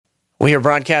We are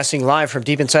broadcasting live from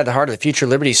deep inside the heart of the future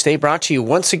Liberty State, brought to you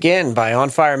once again by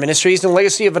On Fire Ministries and the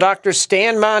legacy of Dr.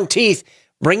 Stan Monteith,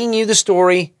 bringing you the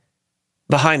story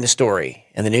behind the story.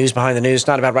 And the news behind the news,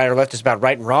 not about right or left, it's about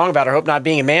right and wrong, about our hope not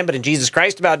being a man, but in Jesus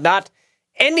Christ, about not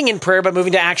ending in prayer, but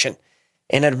moving to action.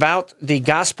 And about the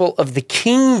gospel of the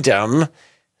kingdom,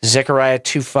 Zechariah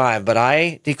 2:5. But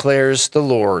I, declares the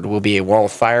Lord, will be a wall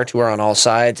of fire to her on all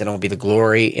sides, and it will be the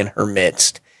glory in her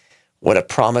midst. What a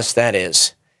promise that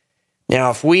is.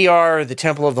 Now, if we are the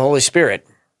temple of the Holy Spirit,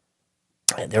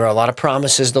 there are a lot of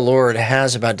promises the Lord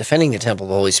has about defending the temple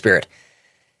of the Holy Spirit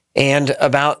and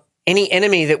about any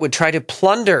enemy that would try to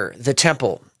plunder the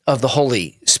temple of the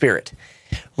Holy Spirit.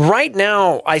 Right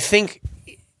now, I think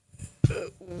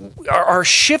our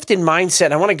shift in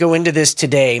mindset, I want to go into this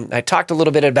today. I talked a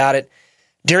little bit about it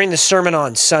during the sermon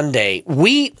on Sunday.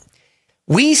 We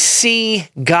see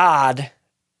God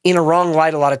in a wrong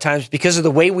light a lot of times because of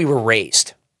the way we were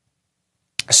raised.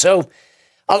 So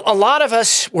a lot of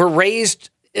us were raised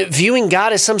viewing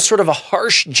God as some sort of a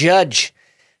harsh judge,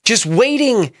 just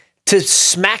waiting to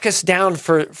smack us down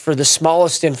for the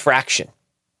smallest infraction.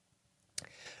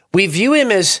 We view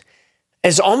him as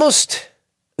almost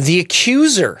the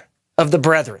accuser of the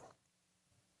brethren.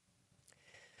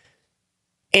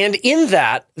 And in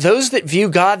that, those that view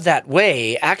God that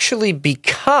way actually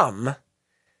become,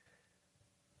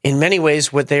 in many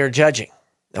ways, what they are judging.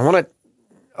 I want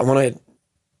to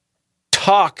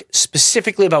talk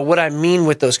specifically about what I mean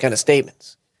with those kind of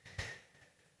statements.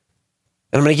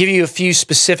 And I'm going to give you a few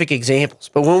specific examples.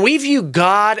 But when we view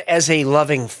God as a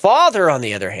loving father, on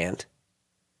the other hand,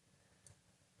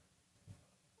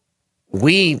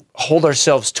 we hold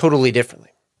ourselves totally differently.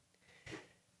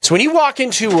 So when you walk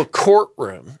into a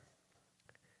courtroom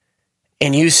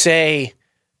and you say,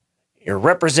 you're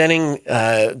representing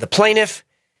the plaintiff,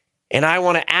 and I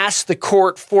want to ask the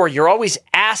court for, you're always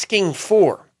asking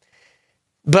for.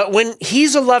 But when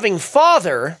he's a loving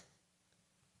father,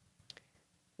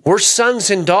 we're sons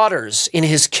and daughters in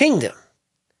his kingdom.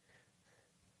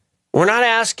 We're not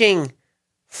asking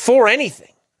for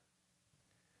anything.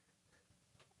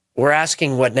 We're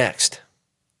asking what next?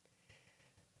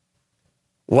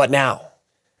 What now?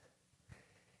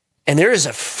 And there is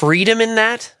a freedom in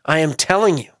that, I am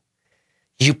telling you.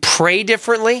 You pray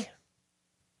differently.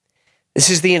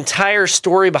 This is the entire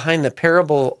story behind the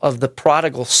parable of the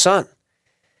prodigal son.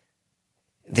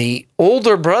 The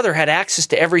older brother had access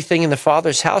to everything in the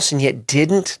father's house and yet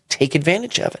didn't take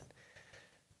advantage of it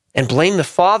and blamed the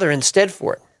father instead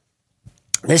for it.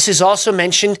 This is also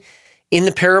mentioned in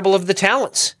the parable of the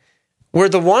talents, where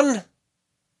the one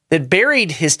that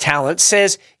buried his talent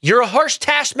says, "You're a harsh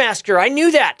taskmaster. I knew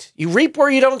that. You reap where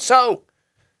you don't sow."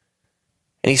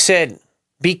 And he said,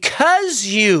 "Because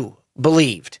you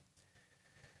believed,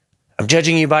 I'm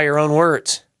judging you by your own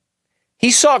words." He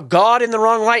saw God in the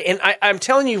wrong light. And I'm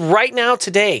telling you right now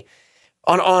today,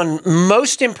 on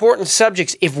most important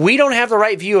subjects, if we don't have the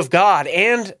right view of God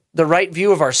and the right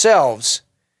view of ourselves,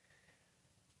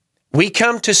 we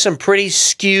come to some pretty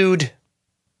skewed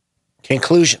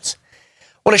conclusions.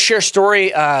 I want to share a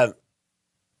story.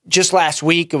 Just last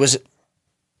week, it was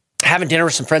having dinner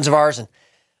with some friends of ours,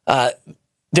 and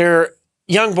their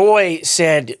young boy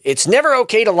said, "It's never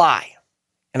okay to lie."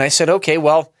 And I said, "Okay,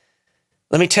 well,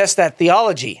 let me test that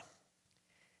theology.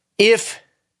 If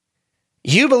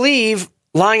you believe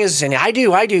lying is a sin," I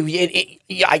do. I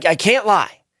can't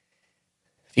lie.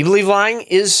 If you believe lying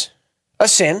is a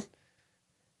sin,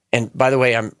 and by the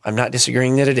way, I'm not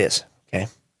disagreeing that it is, okay?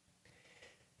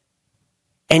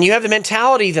 And you have the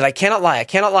mentality that I cannot lie, I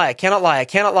cannot lie, I cannot lie, I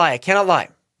cannot lie, I cannot lie.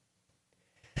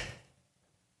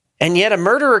 And yet a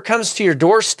murderer comes to your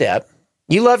doorstep.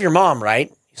 You love your mom,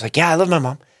 right? He's like, "Yeah, I love my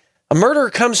mom." A murderer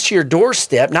comes to your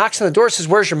doorstep, knocks on the door, says,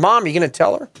 "Where's your mom?" You going to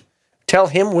tell her? Tell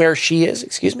him where she is,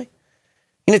 excuse me?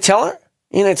 You going to tell her?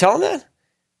 You going to tell him that?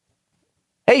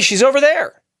 "Hey, she's over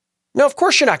there." No, of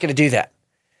course you're not going to do that.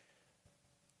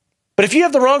 But if you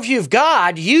have the wrong view of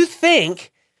God, you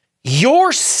think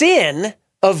your sin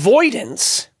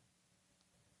avoidance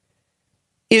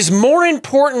is more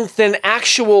important than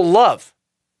actual love.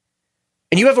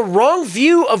 And you have a wrong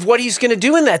view of what he's going to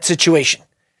do in that situation.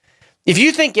 If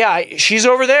you think, "Yeah, she's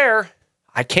over there,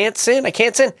 I can't sin, I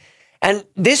can't sin." And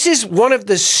this is one of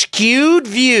the skewed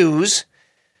views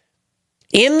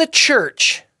in the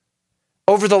church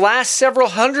over the last several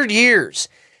hundred years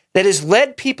that has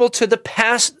led people to the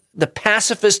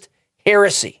pacifist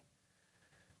heresy.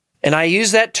 And I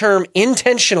use that term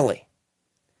intentionally.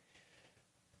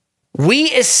 We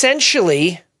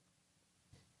essentially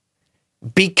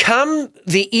become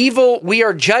the evil we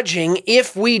are judging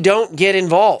if we don't get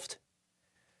involved.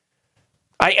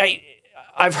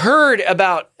 I've heard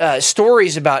about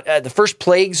stories about the first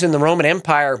plagues in the Roman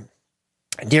Empire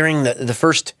during the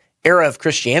first era of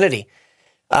Christianity,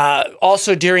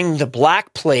 also during the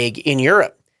Black Plague in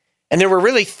Europe. And there were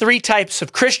really three types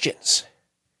of Christians.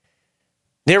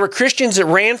 There were Christians that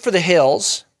ran for the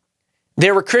hills.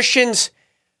 There were Christians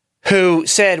who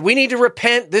said, we need to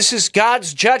repent. This is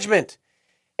God's judgment.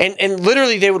 And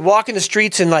literally they would walk in the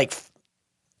streets and like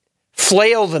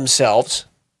flail themselves,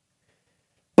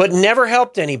 but never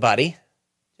helped anybody.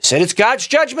 Said it's God's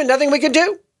judgment, nothing we can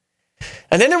do.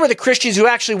 And then there were the Christians who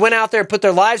actually went out there and put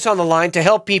their lives on the line to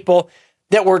help people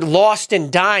that were lost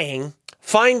and dying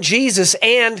find Jesus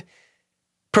and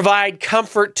provide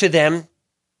comfort to them,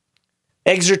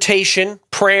 exhortation,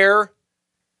 prayer,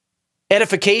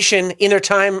 edification in their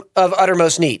time of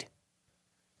uttermost need.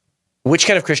 Which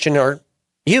kind of Christian are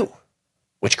you?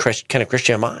 Which kind of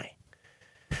Christian am I?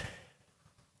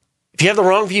 If you have the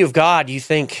wrong view of God, you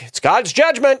think it's God's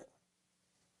judgment,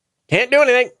 can't do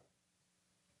anything.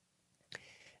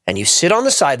 And you sit on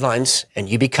the sidelines and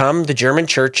you become the German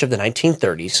church of the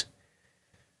 1930s,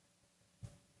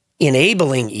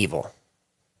 enabling evil.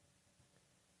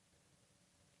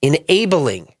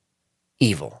 Enabling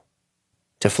evil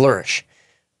to flourish.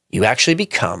 You actually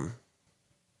become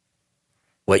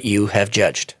what you have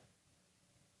judged.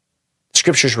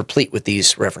 Scripture's replete with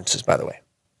these references, by the way.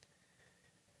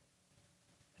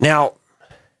 Now,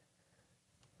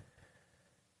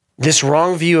 this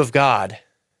wrong view of God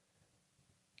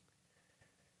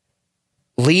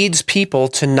leads people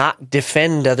to not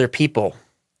defend other people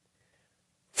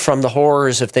from the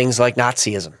horrors of things like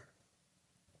Nazism.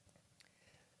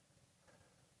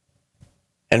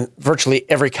 And virtually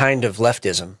every kind of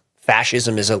leftism.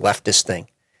 Fascism is a leftist thing.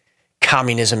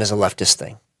 Communism is a leftist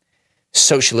thing.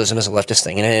 Socialism is a leftist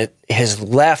thing. And it has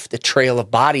left a trail of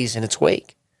bodies in its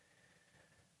wake.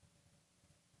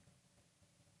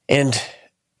 And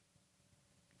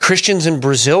Christians in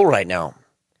Brazil right now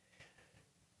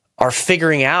are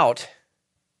figuring out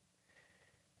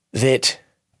that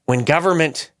when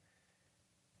government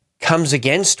comes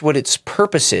against what its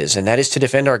purpose is, and that is to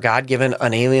defend our God-given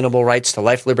unalienable rights to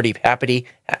life, liberty,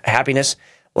 happiness,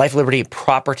 life, liberty,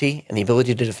 property, and the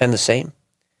ability to defend the same.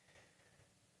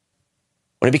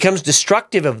 When it becomes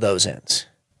destructive of those ends,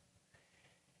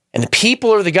 and the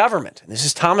people are the government, and this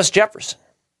is Thomas Jefferson,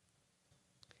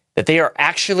 that they are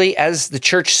actually, as the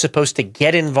church, supposed to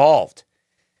get involved,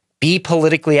 be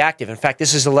politically active. In fact,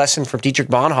 this is a lesson from Dietrich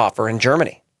Bonhoeffer in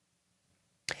Germany.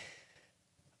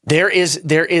 There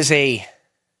is a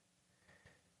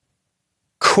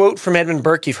quote from Edmund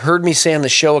Burke you've heard me say on the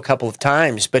show a couple of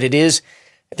times, but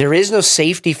there is no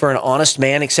safety for an honest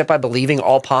man except by believing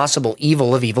all possible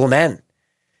evil of evil men.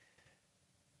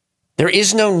 There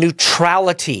is no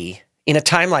neutrality in a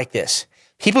time like this.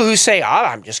 People who say,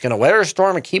 I'm just going to weather a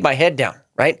storm and keep my head down,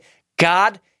 right?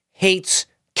 God hates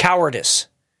cowardice.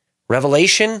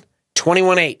 Revelation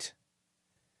 21:8.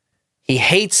 He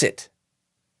hates it.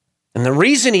 And the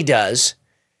reason he does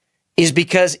is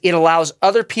because it allows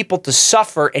other people to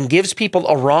suffer and gives people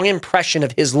a wrong impression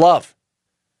of his love.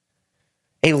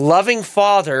 A loving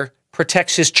father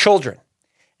protects his children.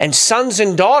 And sons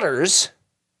and daughters,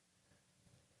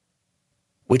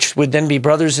 which would then be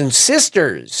brothers and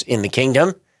sisters in the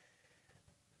kingdom,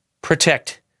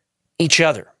 protect each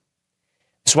other.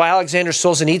 That's why Alexander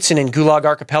Solzhenitsyn in Gulag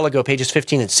Archipelago, pages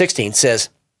 15 and 16, says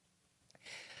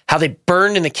how they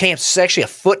burned in the camps. It's actually a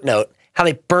footnote, how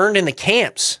they burned in the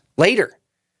camps later,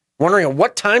 wondering at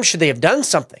what time should they have done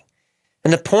something.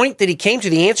 And the point that he came to,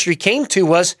 the answer he came to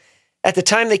was, at the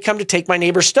time they come to take my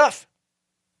neighbor's stuff.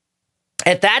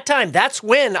 At that time, that's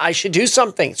when I should do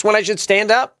something. It's when I should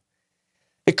stand up.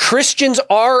 The Christians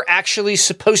are actually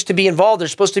supposed to be involved. They're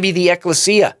supposed to be the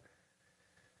ecclesia,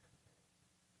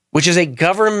 which is a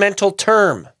governmental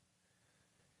term,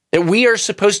 that we are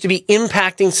supposed to be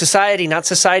impacting society, not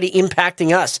society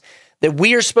impacting us. That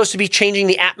we are supposed to be changing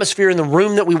the atmosphere in the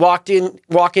room that we walk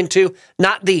into,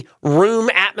 not the room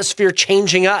atmosphere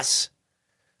changing us.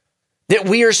 That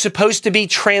we are supposed to be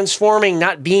transforming,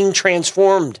 not being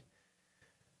transformed.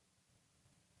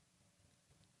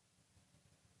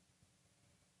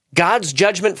 God's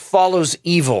judgment follows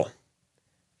evil.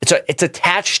 It's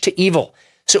attached to evil.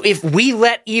 So if we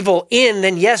let evil in,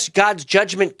 then yes, God's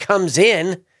judgment comes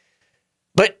in,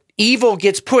 but evil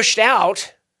gets pushed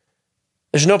out,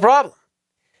 there's no problem.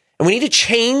 And we need to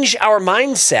change our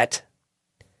mindset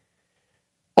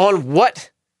on what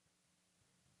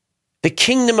the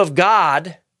kingdom of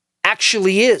God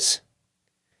actually is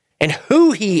and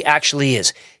who he actually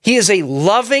is. He is a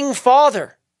loving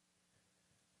father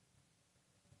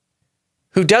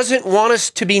who doesn't want us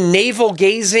to be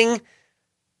navel-gazing,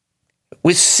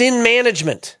 with sin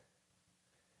management.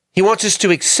 He wants us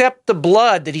to accept the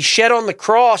blood that he shed on the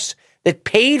cross that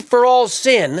paid for all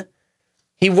sin.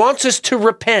 He wants us to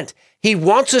repent. He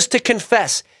wants us to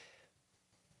confess.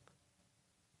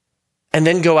 And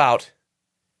then go out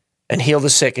and heal the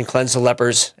sick and cleanse the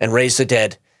lepers and raise the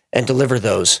dead and deliver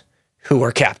those who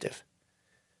are captive.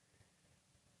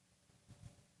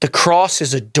 The cross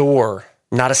is a door,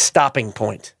 not a stopping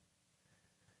point.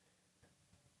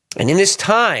 And in this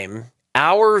time,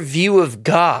 our view of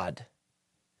God,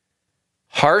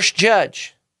 harsh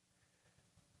judge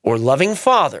or loving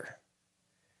father,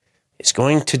 is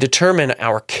going to determine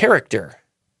our character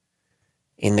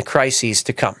in the crises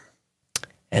to come.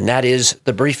 And that is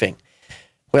the briefing.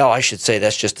 Well, I should say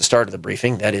that's just the start of the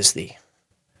briefing. That is the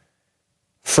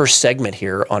first segment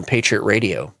here on Patriot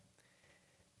Radio.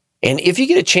 And if you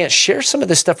get a chance, share some of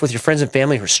this stuff with your friends and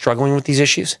family who are struggling with these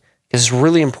issues, because it's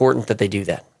really important that they do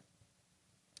that.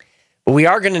 But we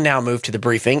are going to now move to the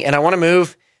briefing, and I want to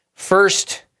move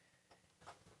first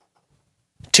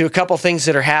to a couple things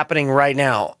that are happening right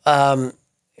now.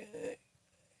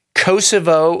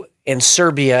 Kosovo and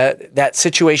Serbia, that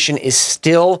situation is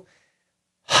still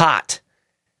hot.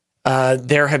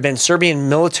 There have been Serbian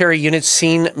military units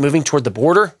seen moving toward the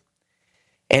border.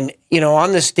 And,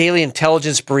 on this daily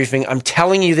intelligence briefing, I'm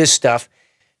telling you this stuff,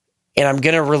 and I'm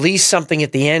going to release something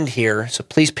at the end here, so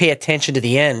please pay attention to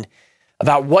the end,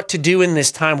 about what to do in this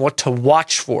time, what to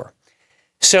watch for.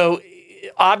 So,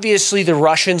 obviously, the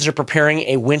Russians are preparing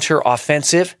a winter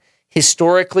offensive.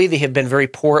 Historically, they have been very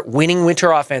poor at winning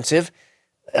winter offensive.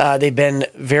 They've been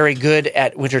very good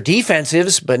at winter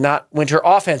defensives, but not winter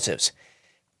offensives.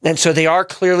 And so they are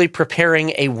clearly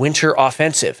preparing a winter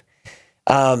offensive.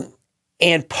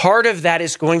 And part of that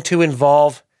is going to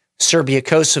involve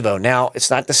Serbia-Kosovo. Now, it's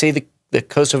not to say the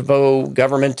Kosovo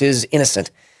government is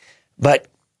innocent, but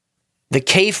the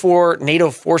KFOR NATO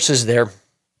forces there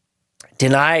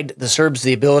denied the Serbs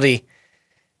the ability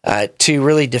to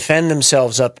really defend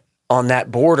themselves up on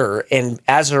that border. And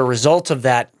as a result of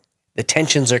that, the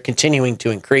tensions are continuing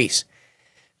to increase.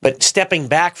 But stepping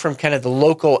back from kind of the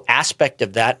local aspect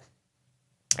of that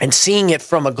and seeing it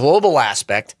from a global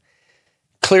aspect,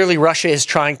 clearly Russia is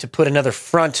trying to put another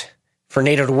front for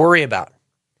NATO to worry about.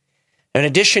 In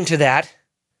addition to that,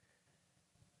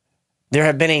 there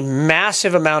have been a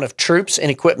massive amount of troops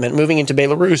and equipment moving into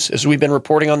Belarus, as we've been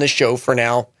reporting on this show for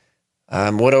now,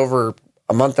 over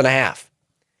a month and a half.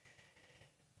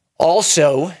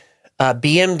 Also,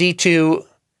 BMD-2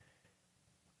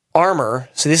 armor.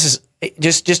 So this is,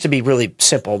 just to be really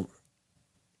simple,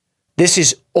 this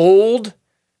is old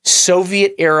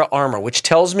Soviet-era armor, which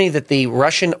tells me that the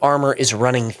Russian armor is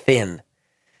running thin.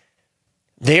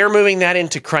 They are moving that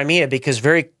into Crimea because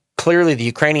very clearly the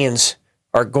Ukrainians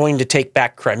are going to take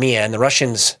back Crimea, and the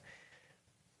Russians,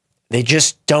 they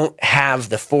just don't have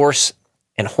the force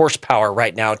and horsepower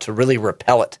right now to really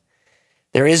repel it.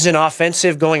 There is an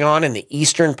offensive going on in the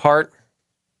eastern part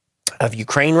of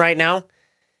Ukraine right now,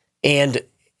 and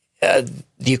the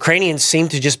Ukrainians seem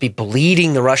to just be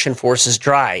bleeding the Russian forces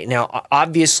dry. Now,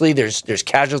 obviously, there's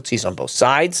casualties on both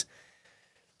sides,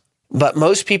 but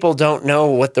most people don't know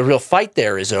what the real fight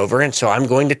there is over, and so I'm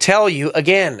going to tell you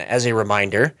again, as a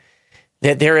reminder,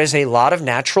 that there is a lot of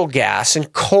natural gas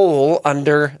and coal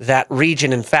under that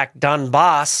region. In fact,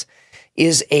 Donbass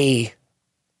is a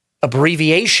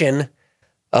abbreviation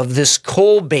of this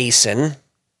coal basin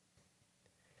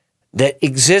that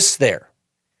exists there.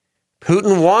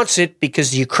 Putin wants it because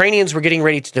the Ukrainians were getting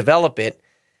ready to develop it,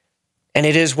 and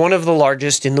it is one of the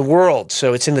largest in the world,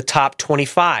 so it's in the top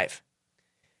 25.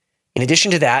 In addition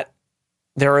to that,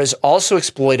 there is also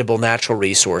exploitable natural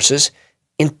resources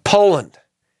in Poland.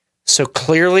 So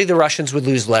clearly the Russians would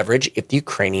lose leverage if the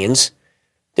Ukrainians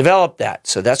developed that.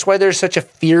 So that's why there's such a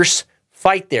fierce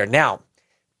fight there. Now,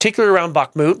 particularly around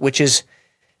Bakhmut, which is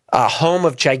a home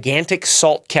of gigantic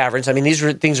salt caverns. I mean, these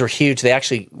things were huge. They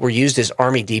actually were used as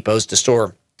army depots to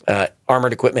store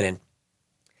armored equipment in.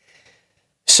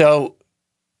 So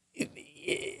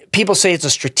people say it's a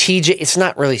strategic. It's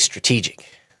not really strategic.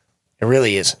 It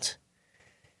really isn't.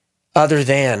 Other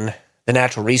than the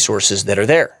natural resources that are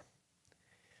there.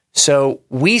 So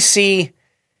we see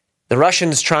the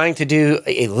Russians trying to do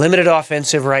a limited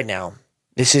offensive right now.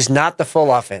 This is not the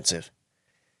full offensive,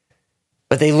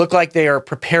 but they look like they are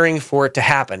preparing for it to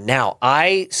happen. Now,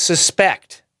 I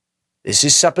suspect, this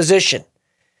is supposition,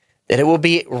 that it will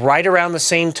be right around the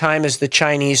same time as the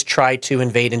Chinese try to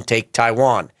invade and take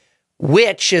Taiwan,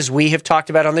 which, as we have talked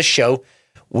about on this show,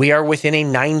 we are within a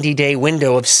 90-day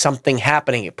window of something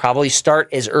happening. It probably start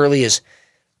as early as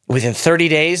within 30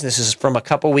 days, this is from a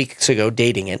couple weeks ago,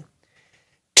 dating it,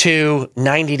 to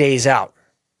 90 days out.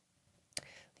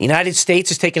 The United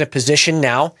States is taking a position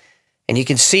now, and you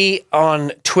can see on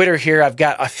Twitter here, I've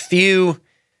got a few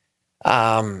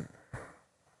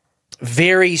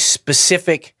very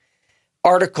specific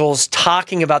articles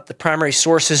talking about the primary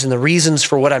sources and the reasons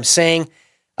for what I'm saying,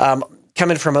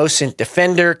 coming from OSINT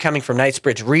Defender, coming from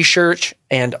Knightsbridge Research,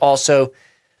 and also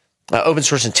Open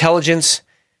Source Intelligence.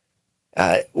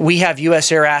 We have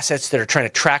U.S. air assets that are trying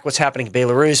to track what's happening in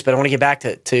Belarus, but I want to get back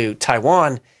to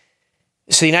Taiwan.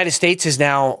 So the United States is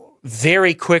now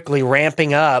very quickly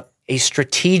ramping up a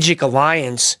strategic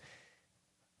alliance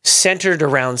centered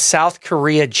around South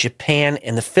Korea, Japan,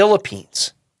 and the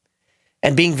Philippines,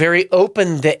 and being very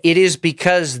open that it is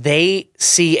because they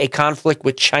see a conflict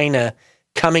with China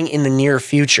coming in the near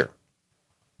future.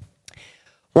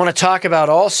 I want to talk about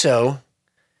also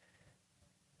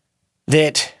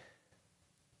that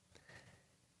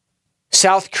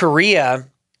South Korea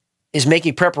is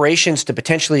making preparations to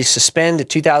potentially suspend the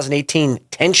 2018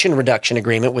 tension reduction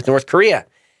agreement with North Korea.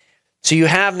 So you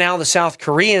have now the South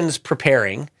Koreans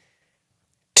preparing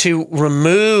to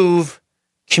remove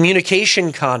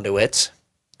communication conduits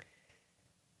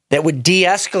that would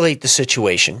de-escalate the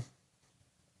situation.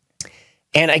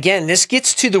 And again, this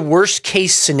gets to the worst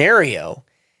case scenario,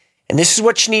 and this is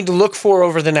what you need to look for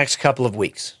over the next couple of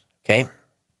weeks, okay?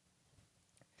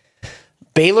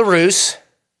 Belarus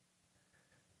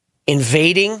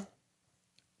invading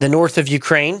the north of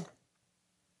Ukraine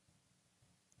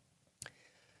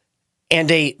and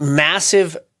a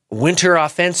massive winter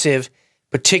offensive,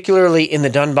 particularly in the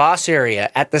Donbass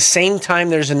area. At the same time,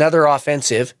 there's another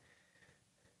offensive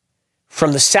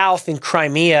from the south in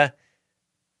Crimea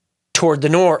toward the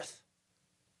north.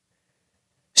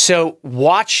 So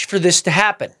watch for this to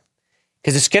happen,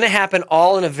 because it's going to happen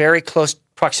all in a very close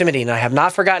proximity. And I have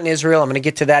not forgotten Israel. I'm going to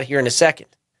get to that here in a second.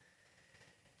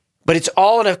 But it's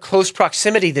all in a close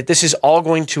proximity that this is all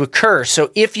going to occur.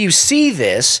 So if you see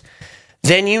this,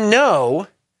 then you know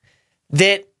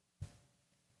that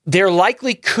there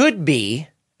likely could be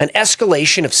an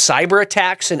escalation of cyber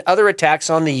attacks and other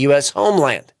attacks on the U.S.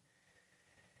 homeland.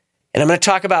 And I'm going to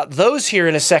talk about those here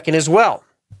in a second as well.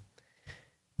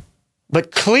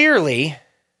 But clearly,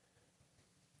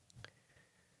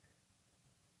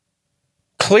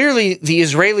 the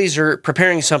Israelis are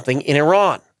preparing something in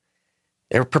Iran.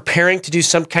 They're preparing to do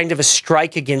some kind of a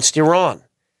strike against Iran.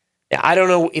 Now, I don't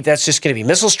know if that's just going to be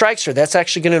missile strikes or that's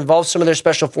actually going to involve some of their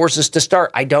special forces to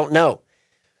start. I don't know.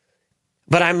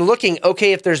 But I'm looking,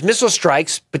 okay, if there's missile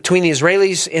strikes between the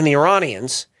Israelis and the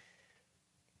Iranians,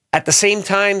 at the same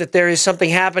time that there is something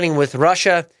happening with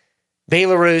Russia,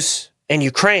 Belarus, and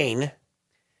Ukraine,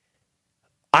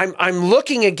 I'm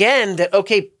looking again that,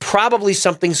 okay, probably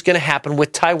something's going to happen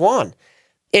with Taiwan.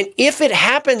 And if it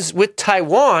happens with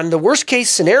Taiwan, the worst case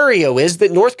scenario is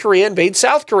that North Korea invades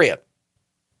South Korea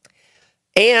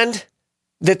and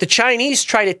that the Chinese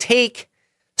try to take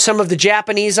some of the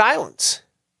Japanese islands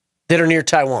that are near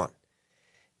Taiwan.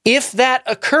 If that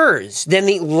occurs, then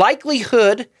the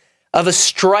likelihood of a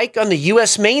strike on the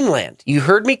U.S. mainland, you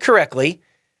heard me correctly,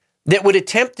 that would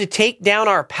attempt to take down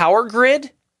our power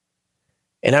grid,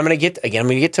 and I'm going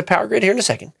to get to power grid here in a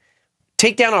second,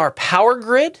 take down our power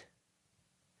grid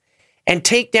and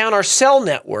take down our cell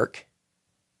network,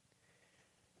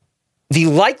 the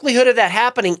likelihood of that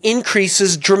happening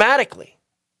increases dramatically.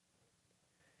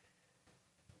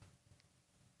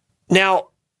 Now,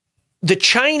 the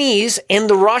Chinese and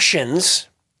the Russians,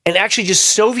 and actually just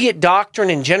Soviet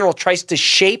doctrine in general, tries to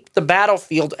shape the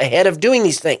battlefield ahead of doing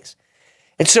these things.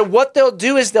 And so what they'll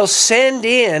do is they'll send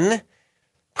in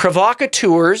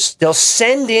provocateurs, they'll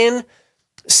send in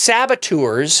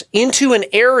saboteurs into an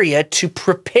area to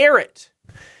prepare it.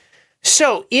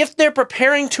 So if they're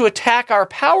preparing to attack our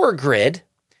power grid,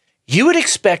 you would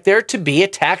expect there to be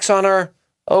attacks on our...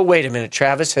 Oh, wait a minute,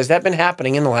 Travis. Has that been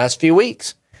happening in the last few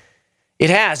weeks? It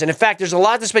has. And in fact, there's a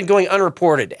lot that's been going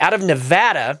unreported. Out of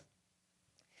Nevada,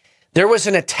 there was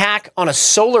an attack on a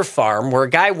solar farm where a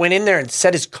guy went in there and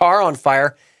set his car on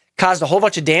fire, caused a whole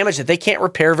bunch of damage that they can't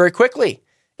repair very quickly.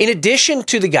 In addition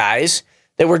to the guys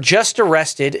that were just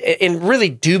arrested in really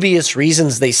dubious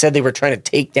reasons, they said they were trying to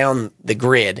take down the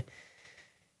grid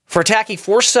for attacking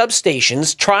 4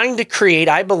 substations, trying to create,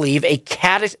 I believe, a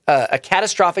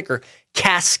catastrophic or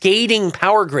cascading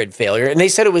power grid failure. And they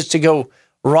said it was to go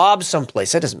rob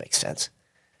someplace. That doesn't make sense.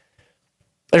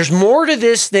 There's more to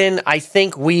this than I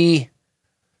think we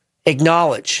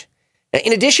acknowledge.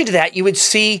 In addition to that, you would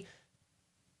see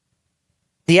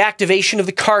the activation of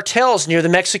the cartels near the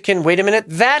Mexican, wait a minute,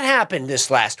 that happened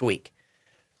this last week,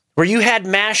 where you had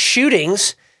mass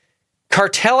shootings,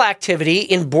 cartel activity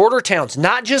in border towns,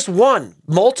 not just one,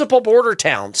 multiple border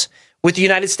towns with the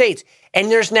United States. And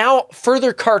there's now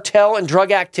further cartel and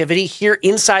drug activity here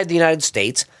inside the United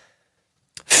States.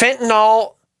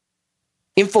 Fentanyl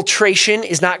infiltration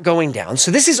is not going down.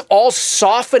 So this is all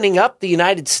softening up the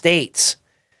United States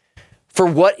for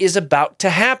what is about to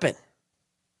happen.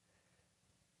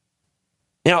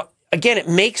 Now, again, it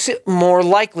makes it more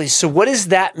likely. So what does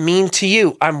that mean to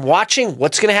you? I'm watching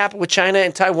what's going to happen with China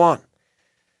and Taiwan.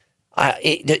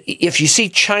 If you see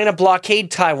China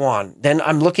blockade Taiwan, then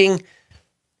I'm looking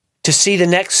to see the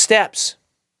next steps.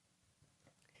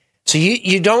 So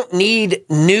you don't need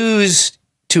news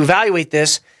to evaluate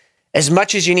this as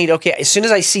much as you need, okay, as soon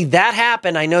as I see that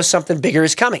happen, I know something bigger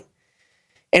is coming.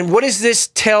 And what does this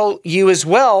tell you as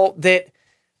well? That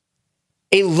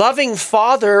a loving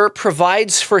father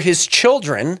provides for his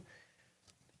children.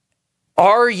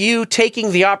 Are you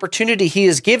taking the opportunity he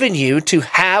has given you to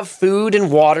have food and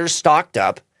water stocked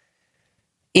up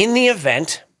in the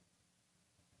event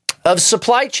of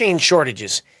supply chain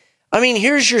shortages? I mean,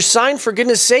 here's your sign, for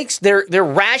goodness sakes. They're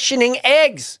rationing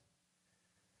eggs.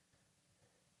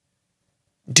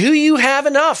 Do you have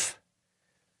enough?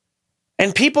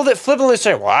 And people that flippantly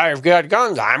say, well, I've got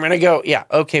guns, I'm going to go. Yeah,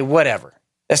 okay, whatever.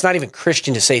 That's not even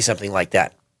Christian to say something like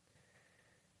that.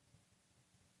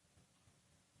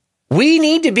 We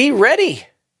need to be ready.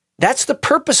 That's the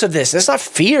purpose of this. It's not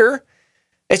fear.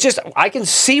 It's just, I can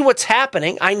see what's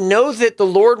happening. I know that the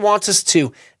Lord wants us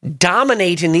to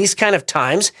dominate in these kind of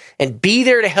times and be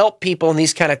there to help people in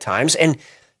these kind of times and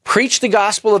preach the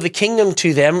gospel of the kingdom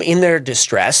to them in their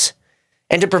distress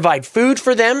and to provide food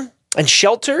for them and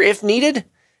shelter if needed.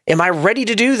 Am I ready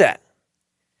to do that?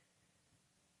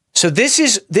 So this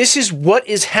is what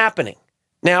is happening.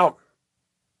 Now,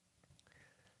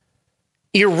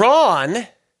 Iran, and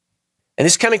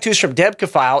this is coming to us from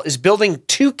Debka, is building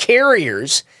 2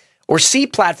 carriers or sea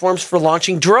platforms for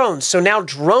launching drones. So now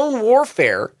drone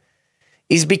warfare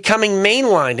is becoming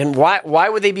mainlined. And why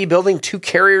would they be building 2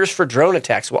 carriers for drone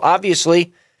attacks? Well,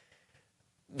 obviously,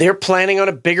 they're planning on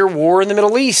a bigger war in the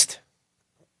Middle East.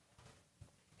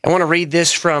 I want to read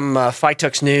this from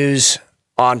Phytux News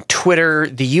on Twitter.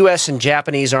 The U.S. and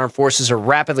Japanese armed forces are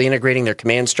rapidly integrating their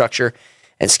command structure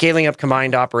and scaling up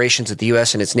combined operations at the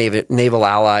U.S. and its naval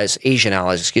allies, Asian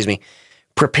allies,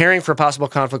 preparing for a possible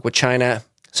conflict with China,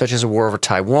 such as a war over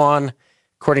Taiwan,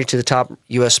 according to the top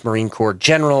U.S. Marine Corps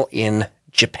general in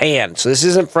Japan. So this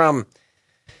isn't from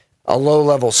a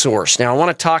low-level source. Now, I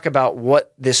want to talk about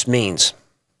what this means.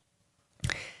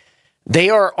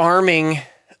 They are arming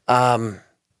the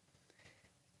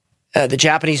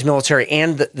Japanese military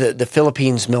and the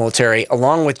Philippines military,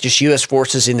 along with just U.S.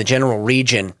 forces in the general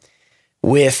region,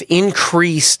 with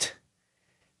increased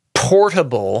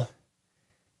portable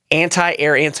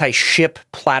anti-air, anti-ship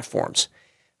platforms.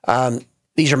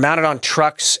 These are mounted on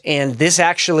trucks, and this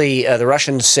actually, the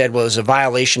Russians said, was a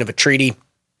violation of a treaty.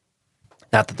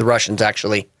 Not that the Russians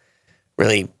actually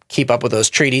really keep up with those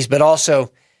treaties, but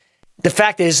also the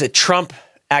fact is that Trump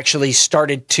actually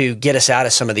started to get us out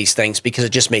of some of these things because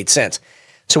it just made sense.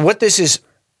 So what this is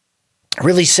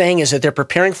really saying is that they're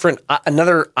preparing for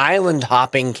another island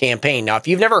hopping campaign. Now, if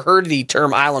you've never heard the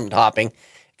term island hopping,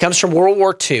 it comes from World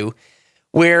War II,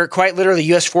 where quite literally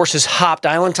U.S. forces hopped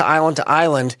island to island to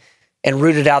island and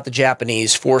rooted out the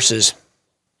Japanese forces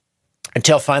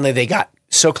until finally they got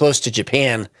so close to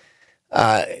Japan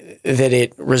that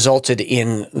it resulted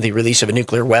in the release of a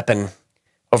nuclear weapon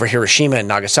over Hiroshima and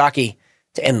Nagasaki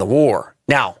to end the war.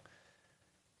 Now,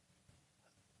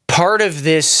 part of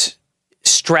this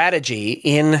strategy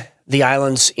in the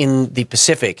islands in the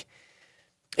Pacific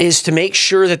is to make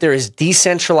sure that there is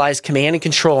decentralized command and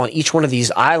control on each one of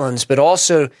these islands, but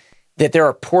also that there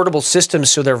are portable systems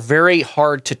so they're very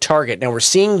hard to target. Now, we're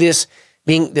seeing this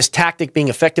tactic being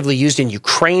effectively used in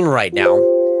Ukraine right now,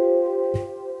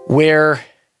 where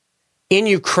in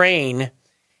Ukraine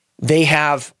they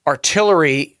have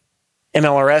artillery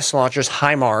MLRS launchers,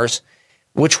 HIMARS,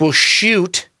 which will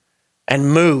shoot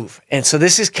and move. And so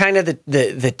this is kind of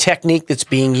the technique that's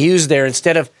being used there.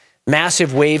 Instead of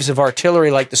massive waves of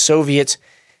artillery like the Soviets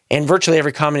and virtually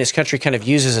every communist country kind of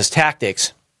uses as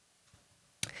tactics,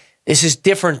 this is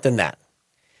different than that.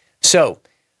 So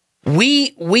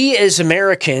we as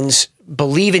Americans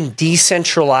believe in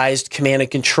decentralized command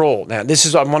and control. Now,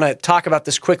 I want to talk about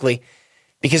this quickly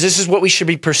because this is what we should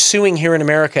be pursuing here in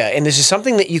America. And this is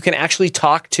something that you can actually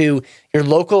talk to your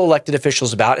local elected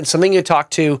officials about and something you talk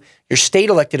to your state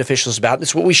elected officials about. This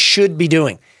is what we should be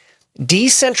doing.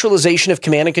 Decentralization of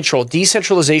command and control,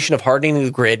 decentralization of hardening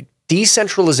the grid,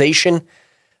 decentralization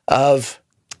of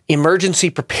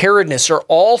emergency preparedness are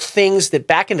all things that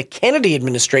back in the Kennedy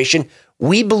administration,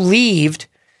 we believed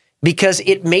because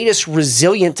it made us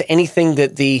resilient to anything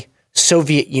that the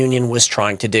Soviet Union was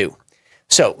trying to do.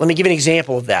 So let me give you an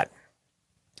example of that.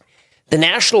 The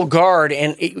National Guard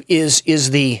is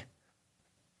the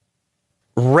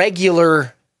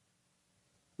regular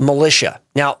militia.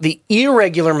 Now, the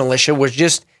irregular militia was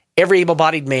just every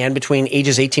able-bodied man between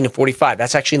ages 18 and 45.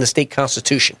 That's actually in the state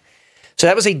constitution. So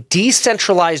that was a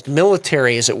decentralized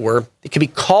military, as it were, that could be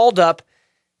called up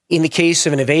in the case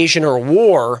of an invasion or a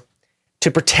war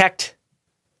to protect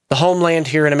the homeland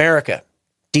here in America.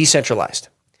 Decentralized.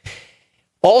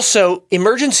 Also,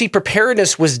 emergency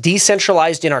preparedness was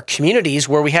decentralized in our communities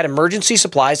where we had emergency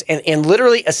supplies and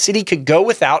literally a city could go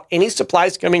without any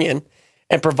supplies coming in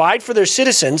and provide for their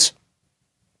citizens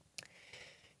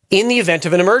in the event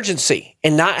of an emergency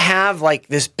and not have like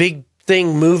this big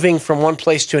thing moving from one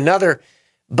place to another,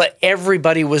 but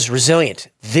everybody was resilient.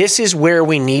 This is where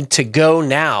we need to go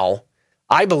now,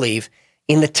 I believe,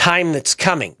 in the time that's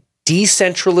coming.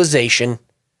 Decentralization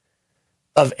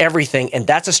of everything. And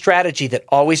that's a strategy that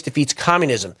always defeats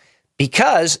communism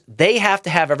because they have to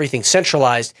have everything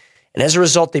centralized. And as a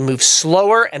result, they move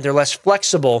slower and they're less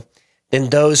flexible than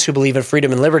those who believe in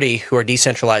freedom and liberty who are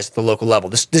decentralized at the local level.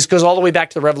 This goes all the way back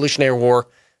to the Revolutionary War,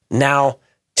 now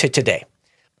to today.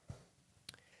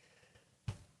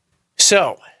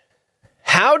 So,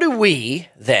 how do we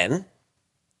then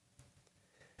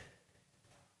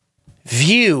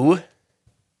view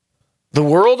the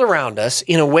world around us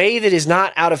in a way that is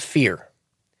not out of fear?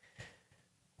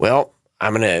 Well,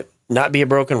 I'm going to not be a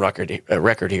broken record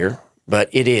here, but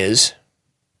it is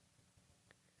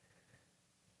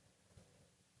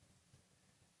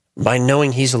by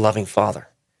knowing He's a loving Father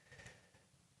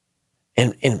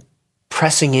and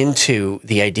pressing into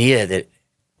the idea that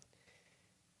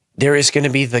there is going to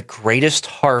be the greatest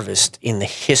harvest in the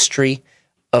history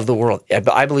of the world.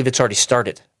 I believe it's already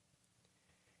started.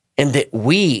 And that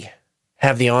we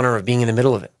have the honor of being in the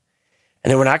middle of it. And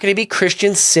then we're not going to be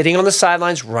Christians sitting on the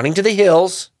sidelines, running to the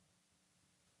hills.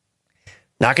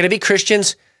 Not going to be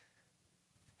Christians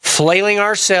flailing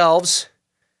ourselves,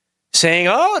 saying,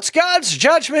 oh, it's God's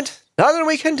judgment, nothing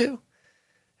we can do,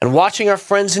 and watching our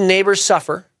friends and neighbors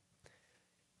suffer.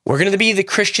 We're going to be the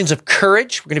Christians of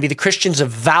courage. We're going to be the Christians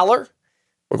of valor.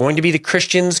 We're going to be the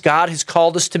Christians God has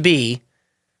called us to be,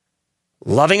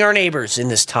 loving our neighbors in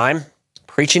this time,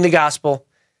 preaching the gospel,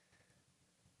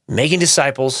 making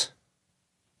disciples,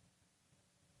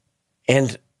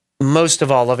 and most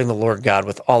of all, loving the Lord God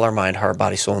with all our mind, heart,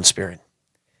 body, soul, and spirit.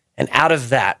 And out of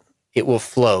that, it will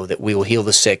flow that we will heal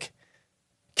the sick,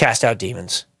 cast out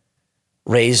demons,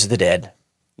 raise the dead.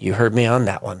 You heard me on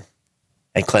that one.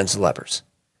 And cleanse the lepers.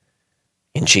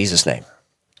 In Jesus' name.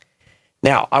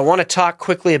 Now, I want to talk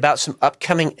quickly about some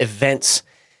upcoming events.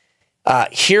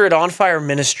 Here at On Fire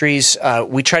Ministries,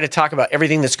 we try to talk about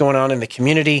everything that's going on in the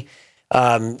community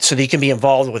so that you can be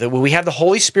involved with it. Well, we have the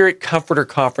Holy Spirit Comforter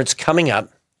Conference coming up.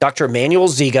 Dr. Emmanuel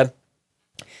Ziga.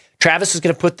 Travis is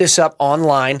going to put this up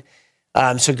online.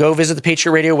 So go visit the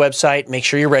Patriot Radio website. Make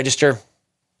sure you register.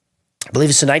 I believe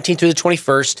it's the 19th through the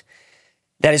 21st.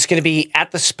 That is going to be at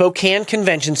the Spokane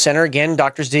Convention Center. Again,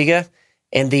 Dr. Ziga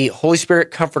and the Holy Spirit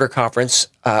Comforter Conference.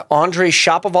 Andre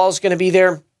Shapoval is going to be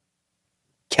there.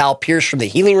 Cal Pierce from the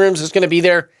Healing Rooms is going to be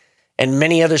there, and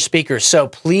many other speakers. So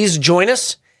please join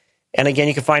us. And again,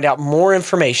 you can find out more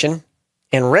information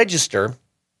and register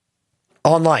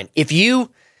online. If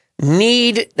you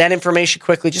need that information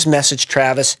quickly, just message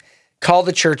Travis, call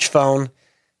the church phone,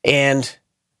 and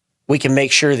we can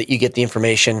make sure that you get the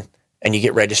information and you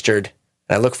get registered.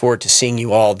 And I look forward to seeing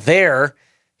you all there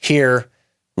here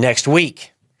next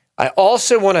week. I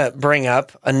also want to bring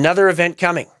up another event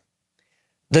coming.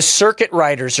 The Circuit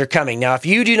Riders are coming. Now, if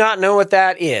you do not know what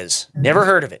that is, never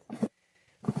heard of it,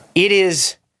 it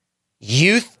is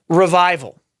youth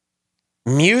revival,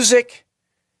 music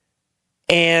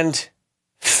and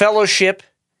fellowship,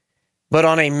 but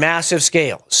on a massive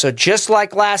scale. So just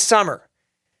like last summer,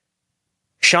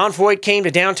 Sean Foyt came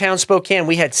to downtown Spokane.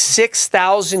 We had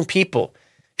 6,000 people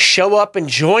show up and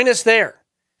join us there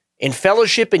in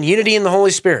fellowship and unity in the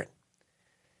Holy Spirit.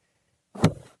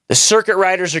 The Circuit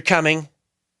Riders are coming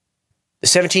the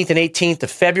 17th and 18th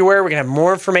of February. We're going to have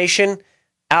more information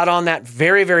out on that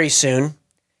very, very soon.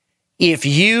 If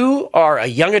you are a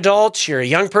young adult, you're a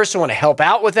young person, want to help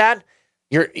out with that,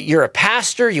 you're a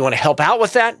pastor, you want to help out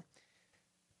with that,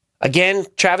 again,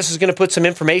 Travis is going to put some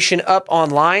information up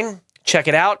online. Check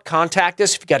it out. Contact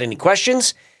us if you've got any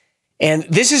questions. And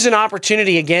this is an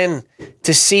opportunity, again,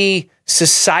 to see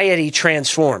society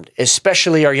transformed,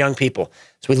 especially our young people.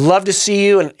 So we'd love to see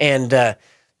you and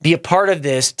be a part of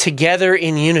this together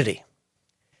in unity.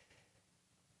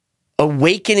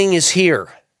 Awakening is here.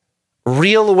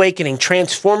 Real awakening,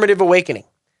 transformative awakening.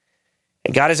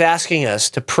 And God is asking us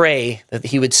to pray that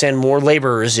he would send more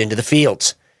laborers into the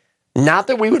fields. Not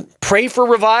that we would pray for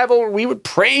revival, or we would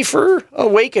pray for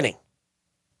awakening.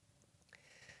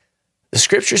 The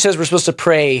scripture says we're supposed to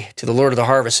pray to the Lord of the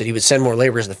harvest that he would send more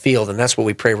laborers in the field, and that's what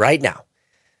we pray right now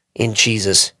in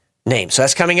Jesus' name. So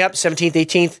that's coming up 17th,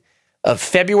 18th of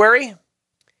February.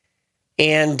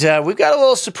 And we've got a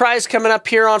little surprise coming up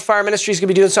here on Fire Ministries. Going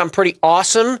to be doing something pretty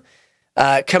awesome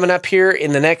coming up here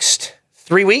in the next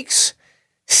 3 weeks.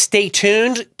 Stay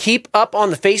tuned. Keep up on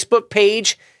the Facebook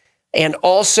page and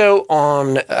also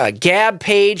on Gab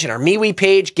page and our MeWe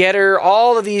page, Getter,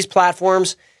 all of these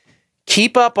platforms.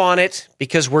 Keep up on it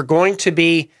because we're going to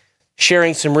be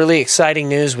sharing some really exciting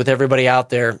news with everybody out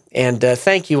there. And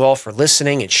thank you all for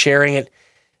listening and sharing it.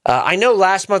 I know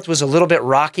last month was a little bit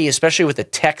rocky, especially with the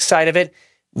tech side of it,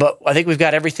 but I think we've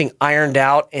got everything ironed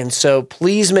out. And so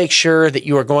please make sure that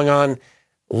you are going on,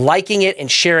 liking it and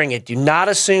sharing it. Do not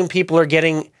assume people are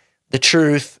getting the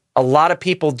truth. A lot of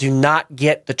people do not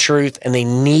get the truth and they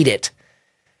need it.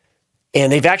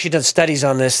 And they've actually done studies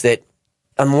on this that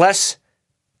unless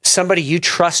somebody you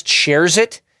trust shares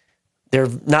it, they're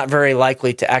not very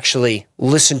likely to actually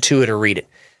listen to it or read it.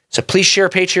 So please share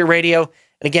Patriot Radio.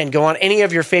 And again, go on any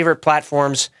of your favorite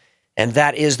platforms, and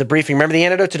that is The Briefing. Remember, the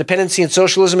antidote to dependency and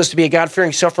socialism is to be a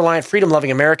God-fearing, self-reliant, freedom-loving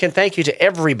American. Thank you to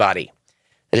everybody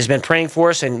that has been praying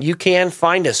for us, and you can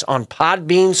find us on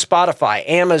Podbean, Spotify,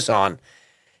 Amazon,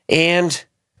 and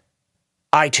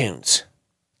iTunes.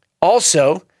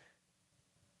 Also,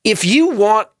 if you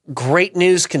want great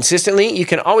news consistently, you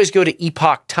can always go to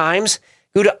Epoch Times.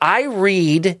 Go to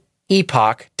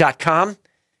ireadepoch.com,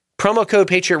 promo code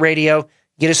Patriot Radio.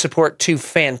 Get a support to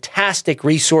fantastic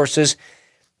resources.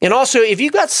 And also, if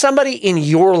you've got somebody in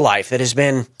your life that has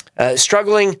been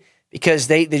struggling because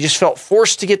they just felt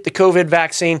forced to get the COVID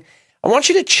vaccine, I want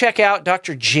you to check out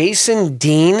Dr. Jason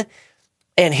Dean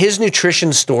and his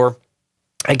nutrition store.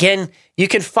 Again, you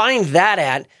can find that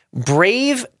at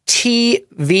Brave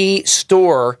TV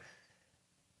Store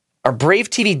or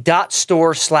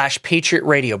bravetv.store/Patriot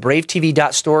Radio,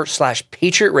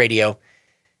 bravetv.store/Patriot Radio.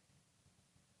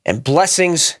 And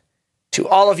blessings to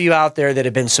all of you out there that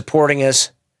have been supporting us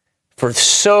for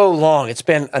so long. It's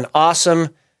been an awesome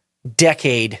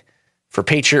decade for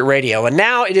Patriot Radio. And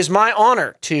now it is my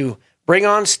honor to bring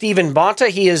on Stephen Bonta.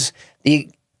 He is the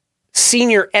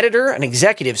senior editor, an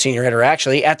executive senior editor,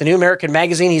 actually, at the New American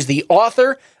Magazine. He's the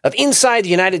author of Inside the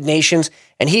United Nations,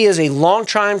 and he is a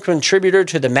longtime contributor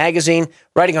to the magazine,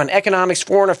 writing on economics,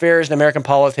 foreign affairs, and American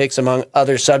politics, among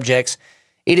other subjects.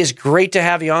 It is great to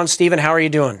have you on, Stephen. How are you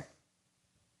doing?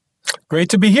 Great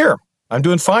to be here. I'm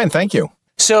doing fine. Thank you.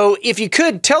 So if you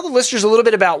could tell the listeners a little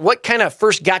bit about what kind of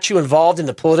first got you involved in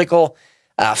the political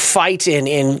fight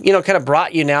and kind of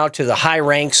brought you now to the high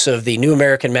ranks of the New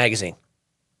American Magazine.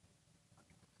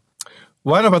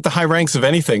 Well, I don't know about the high ranks of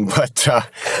anything, but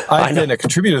I've been a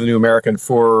contributor to the New American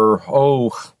for,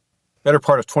 better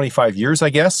part of 25 years, I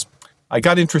guess. I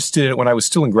got interested in it when I was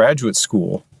still in graduate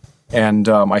school. And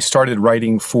I started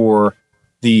writing for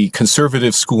the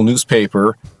conservative school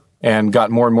newspaper and got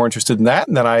more and more interested in that.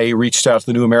 And then I reached out to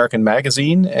the New American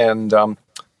Magazine and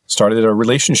started a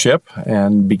relationship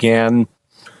and began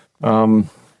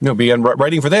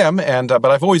writing for them. But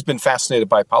I've always been fascinated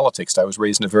by politics. I was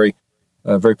raised in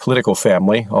a very political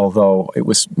family, although it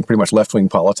was pretty much left-wing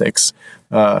politics.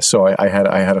 So I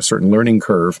had a certain learning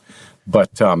curve.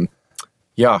 But so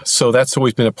that's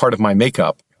always been a part of my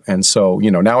makeup. And so,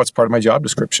 now it's part of my job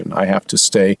description. I have to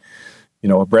stay,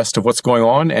 abreast of what's going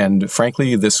on. And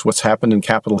frankly, what's happened in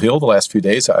Capitol Hill the last few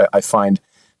days, I find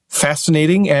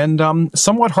fascinating and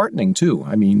somewhat heartening too.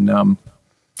 I mean,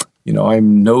 I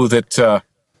know that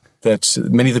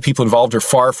many of the people involved are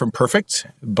far from perfect,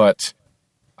 but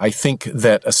I think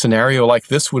that a scenario like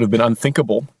this would have been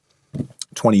unthinkable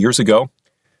 20 years ago,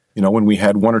 when we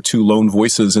had one or two lone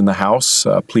voices in the House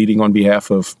pleading on behalf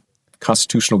of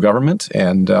constitutional government,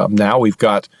 and now we've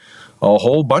got a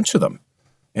whole bunch of them.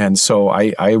 And so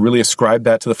I really ascribe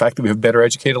that to the fact that we have a better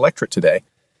educated electorate today,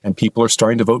 and people are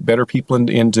starting to vote better people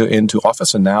into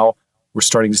office, and now we're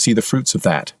starting to see the fruits of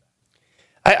that.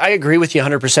 I agree with you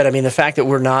 100%. I mean, the fact that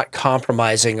we're not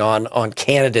compromising on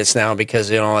candidates now because,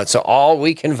 it's all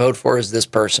we can vote for is this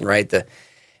person, right? The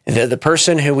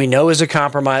person who we know is a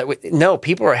compromise. No,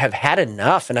 people have had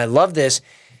enough. And I love this,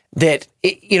 that,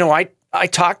 I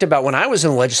talked about when I was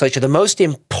in the legislature, the most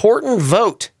important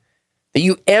vote that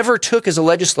you ever took as a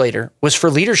legislator was for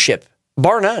leadership,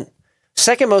 bar none.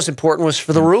 Second most important was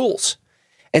for the rules.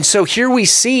 And so here we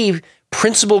see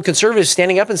principled conservatives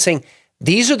standing up and saying,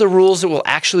 these are the rules that will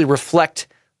actually reflect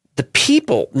the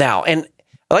people now. And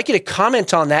I'd like you to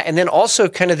comment on that. And then also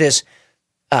kind of this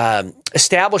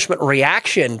establishment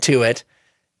reaction to it,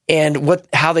 and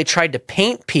how they tried to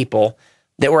paint people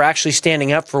that were actually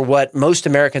standing up for what most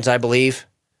Americans, I believe,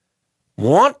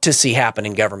 want to see happen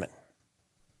in government.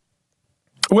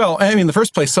 Well, I mean, in the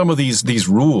first place, some of these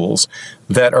rules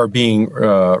that are being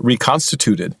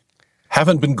reconstituted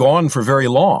haven't been gone for very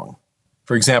long.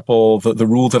 For example, the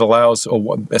rule that allows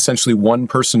essentially one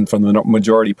person from the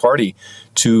majority party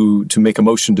to make a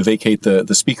motion to vacate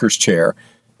the speaker's chair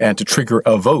and to trigger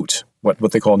a vote, what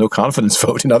they call no confidence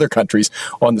vote in other countries,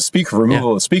 on the speaker,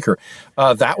 removal of the speaker.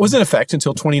 That was in effect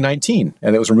until 2019,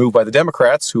 and it was removed by the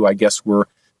Democrats, who I guess were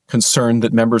concerned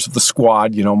that members of the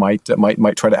squad, might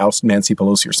try to oust Nancy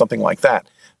Pelosi or something like that.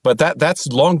 But that's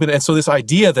long been, and so this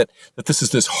idea that this is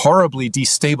this horribly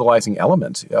destabilizing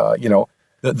element,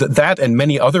 that and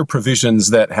many other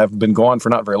provisions that have been gone for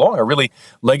not very long are really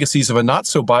legacies of a not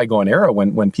so bygone era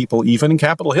when people, even in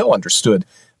Capitol Hill, understood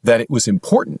that it was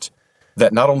important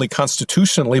that not only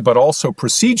constitutionally but also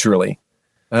procedurally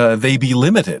they be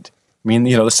limited. I mean,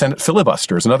 the Senate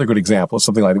filibuster is another good example of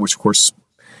something like that, which of course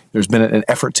there's been an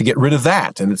effort to get rid of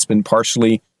that, and it's been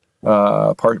partially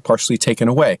taken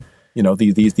away.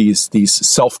 These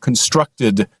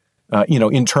self-constructed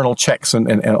internal checks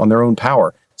and on their own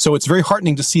power. So it's very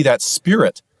heartening to see that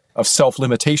spirit of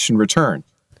self-limitation return,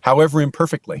 however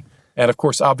imperfectly. And of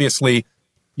course, obviously,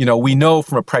 we know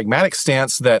from a pragmatic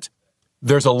stance that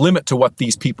there's a limit to what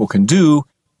these people can do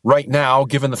right now,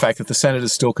 given the fact that the Senate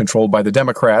is still controlled by the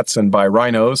Democrats and by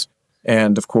rhinos.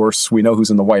 And of course, we know who's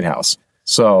in the White House.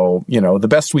 So, the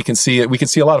best we can see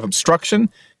a lot of obstruction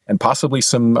and possibly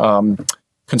some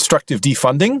constructive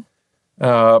defunding,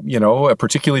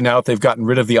 particularly now that they've gotten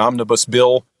rid of the omnibus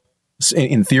bill.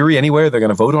 In theory, anyway, they're going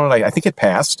to vote on it. I think it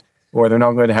passed, or they're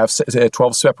now going to have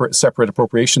 12 separate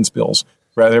appropriations bills,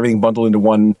 rather than everything bundled into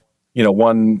one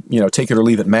take it or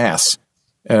leave it mass.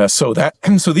 I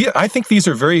think these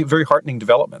are very, very heartening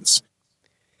developments.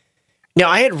 Now,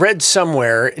 I had read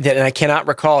somewhere that, and I cannot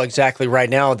recall exactly right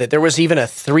now, that there was even a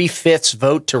 3/5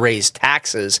 vote to raise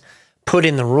taxes put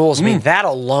in the rules. I mean, that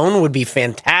alone would be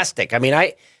fantastic. I mean,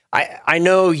 I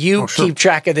know you keep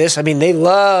track of this. I mean, they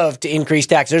love to increase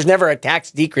taxes. There's never a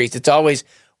tax decrease. It's always,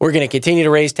 we're going to continue to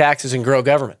raise taxes and grow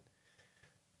government.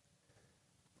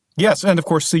 Yes, and of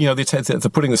course, the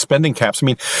putting the spending caps. I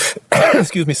mean,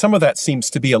 excuse me, some of that seems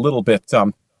to be a little bit,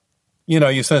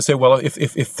 you sort of say, well,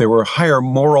 if there were higher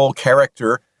moral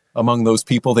character among those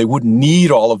people, they wouldn't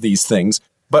need all of these things.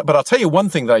 But I'll tell you one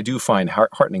thing that I do find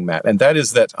heartening, Matt, and that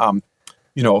is that,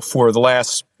 for the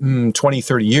last 20,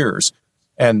 30 years,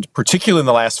 and particularly in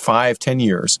the last 5-10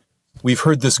 years, we've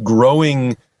heard this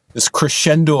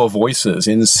crescendo of voices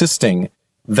insisting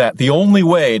that the only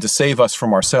way to save us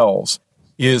from ourselves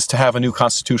is to have a new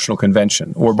constitutional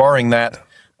convention, or barring that,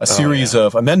 a series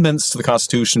of amendments to the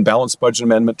Constitution, balanced budget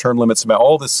amendment, term limits, about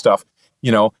all this stuff,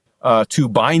 to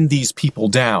bind these people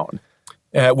down.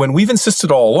 When we've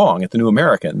insisted all along at the New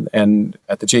American and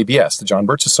at the JBS, the John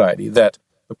Birch Society, that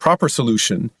the proper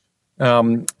solution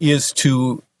is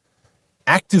to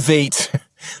activate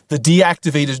the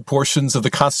deactivated portions of the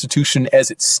Constitution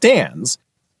as it stands,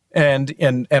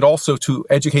 and also to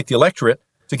educate the electorate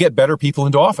to get better people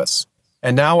into office.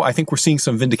 And now I think we're seeing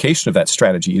some vindication of that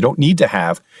strategy. You don't need to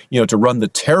have, to run the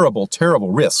terrible,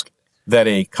 terrible risk that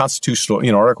a constitutional,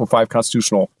 Article 5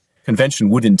 constitutional convention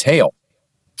would entail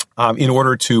in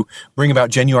order to bring about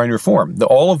genuine reform.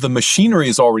 All of the machinery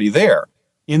is already there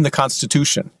in the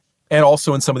Constitution, and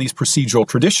also in some of these procedural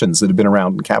traditions that have been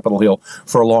around in Capitol Hill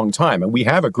for a long time. And we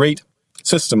have a great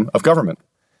system of government.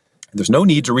 There's no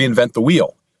need to reinvent the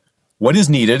wheel. What is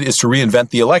needed is to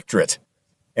reinvent the electorate.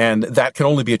 And that can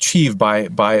only be achieved by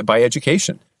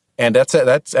education. And that's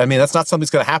not something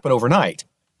that's going to happen overnight.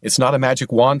 It's not a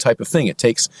magic wand type of thing. It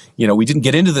takes, we didn't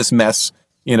get into this mess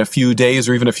in a few days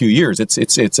or even a few years. It's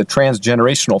a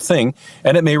transgenerational thing,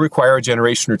 and it may require a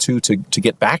generation or two to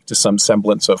get back to some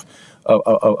semblance of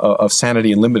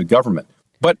sanity and limited government.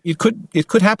 But it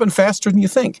could happen faster than you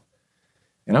think.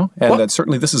 And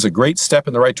certainly this is a great step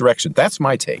in the right direction. That's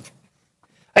my take.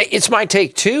 It's my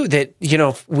take, too, that,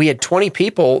 we had 20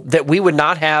 people, that we would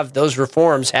not have those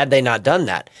reforms had they not done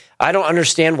that. I don't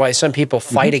understand why some people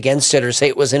fight against it or say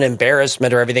it was an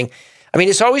embarrassment or everything. I mean,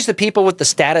 it's always the people with the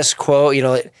status quo,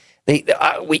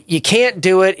 you can't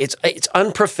do it. It's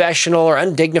unprofessional or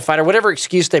undignified or whatever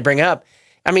excuse they bring up.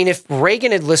 I mean, if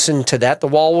Reagan had listened to that, the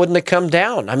wall wouldn't have come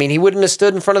down. I mean, he wouldn't have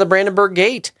stood in front of the Brandenburg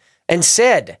Gate and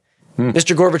said,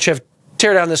 Mr. Gorbachev,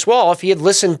 tear down this wall, if he had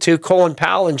listened to Colin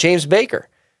Powell and James Baker.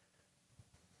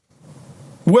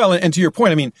 Well, and to your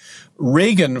point, I mean,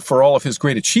 Reagan, for all of his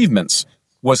great achievements,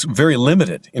 was very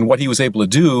limited in what he was able to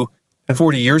do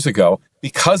 40 years ago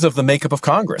because of the makeup of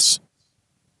Congress.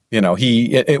 You know,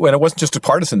 it wasn't just a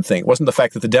partisan thing. It wasn't the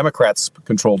fact that the Democrats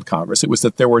controlled Congress. It was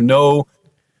that there were no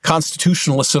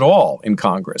constitutionalists at all in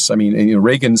Congress. I mean,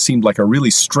 Reagan seemed like a really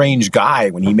strange guy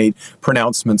when he made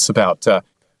pronouncements about, about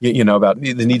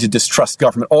the need to distrust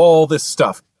government, all this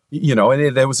stuff.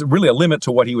 And there was really a limit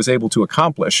to what he was able to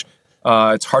accomplish.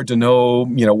 It's hard to know,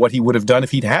 what he would have done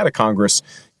if he'd had a Congress,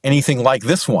 anything like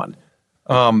this one.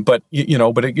 But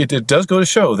it does go to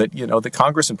show that, the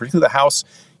Congress, and particularly the House,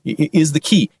 is the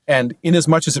key. And in as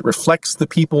much as it reflects the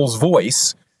people's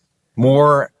voice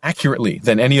more accurately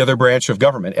than any other branch of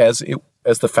government, as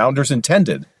the founders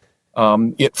intended,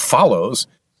 it follows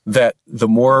that the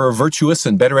more virtuous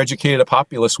and better educated a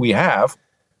populace we have,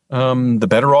 the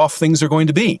better off things are going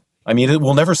to be. I mean,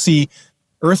 we'll never see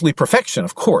earthly perfection,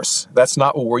 of course. That's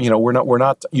not what we're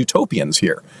not utopians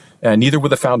here, and neither were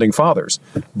the founding fathers.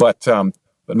 But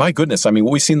my goodness, I mean,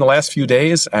 what we've seen the last few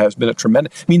days has been a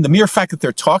tremendous. I mean, the mere fact that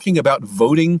they're talking about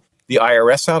voting the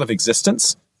IRS out of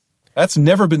existence, that's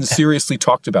never been seriously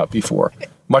talked about before.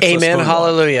 Amen.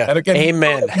 Hallelujah. And again,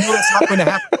 amen. That's not going to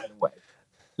happen anyway,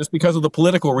 just because of the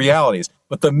political realities.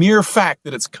 But the mere fact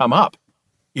that it's come up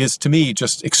is, to me,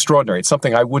 just extraordinary. It's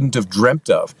something I wouldn't have dreamt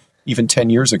of even 10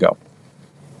 years ago.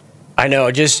 I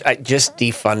know, just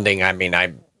defunding. I mean,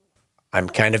 I'm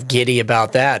kind of giddy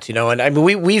about that, And I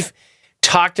mean, we've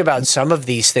talked about some of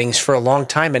these things for a long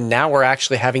time, and now we're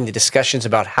actually having the discussions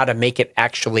about how to make it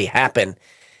actually happen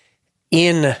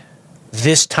in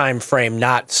this time frame,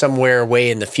 not somewhere way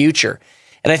in the future.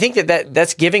 And I think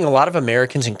that's giving a lot of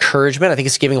Americans encouragement. I think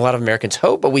it's giving a lot of Americans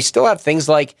hope, but we still have things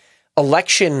like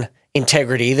election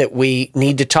integrity that we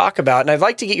need to talk about. And I'd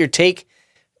like to get your take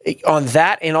on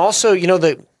that, and also,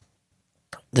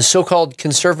 the so-called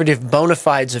conservative bona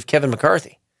fides of Kevin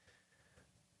McCarthy.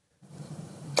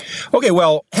 Okay,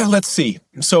 well, let's see.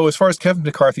 So as far as Kevin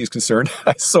McCarthy is concerned,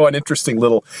 I saw an interesting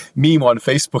little meme on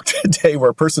Facebook today where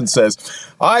a person says,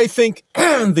 I think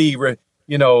the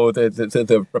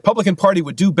Republican Party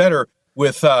would do better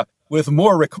with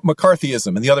more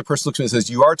McCarthyism. And the other person looks at me and says,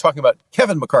 you are talking about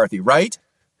Kevin McCarthy, right?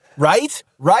 Right?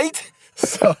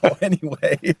 So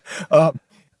anyway,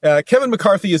 Kevin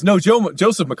McCarthy is no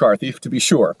Joseph McCarthy, to be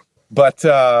sure. But,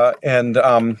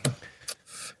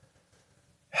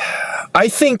 I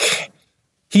think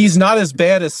he's not as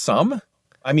bad as some.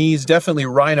 I mean, he's definitely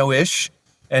rhino-ish,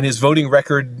 and his voting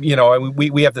record,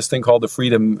 we have this thing called the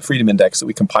Freedom Index that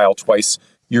we compile twice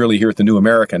yearly here at the New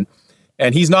American,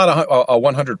 and he's not a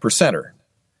 100%er.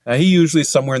 He usually is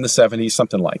somewhere in the 70s,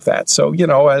 something like that. So,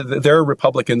 there are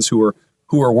Republicans who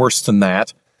are worse than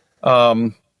that.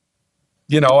 I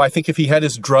think if he had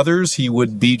his druthers, he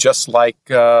would be just like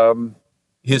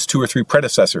his two or three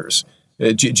predecessors.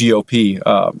 GOP,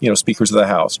 speakers of the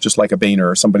House, just like a Boehner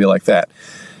or somebody like that.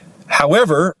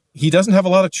 However, he doesn't have a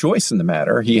lot of choice in the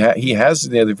matter.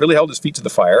 They've really held his feet to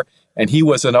the fire, and he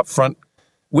was an upfront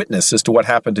witness as to what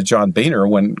happened to John Boehner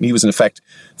when he was in effect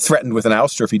threatened with an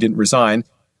ouster if he didn't resign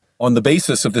on the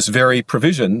basis of this very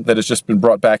provision that has just been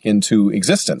brought back into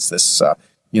existence, this,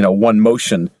 one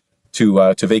motion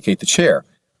to vacate the chair.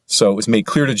 So it was made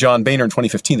clear to John Boehner in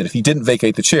 2015 that if he didn't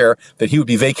vacate the chair, that he would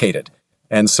be vacated.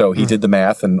 And so he did the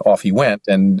math and off he went.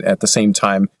 And at the same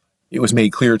time, it was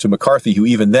made clear to McCarthy, who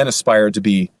even then aspired to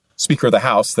be Speaker of the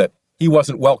House, that he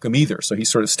wasn't welcome either. So he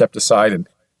sort of stepped aside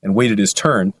and waited his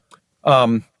turn.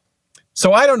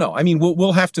 So I don't know. I mean,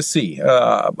 we'll have to see.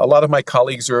 A lot of my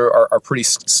colleagues are pretty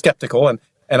skeptical, and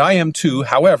I am too.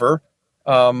 However,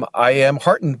 I am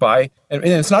heartened by, and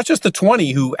it's not just the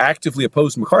 20 who actively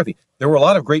opposed McCarthy. There were a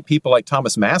lot of great people like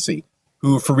Thomas Massie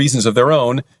who, for reasons of their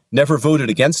own, never voted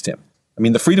against him. I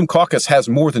mean, the Freedom Caucus has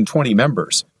more than 20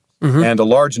 members, and a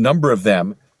large number of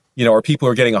them, are people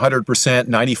who are getting 100%,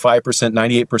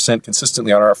 95%, 98%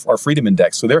 consistently on our Freedom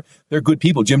Index. So they're good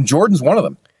people. Jim Jordan's one of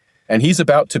them, and he's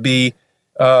about to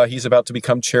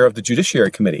become chair of the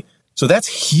Judiciary Committee. So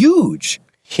that's huge.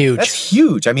 That's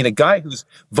huge. I mean, a guy whose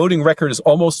voting record is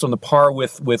almost on the par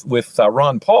with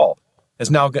Ron Paul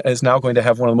is now going to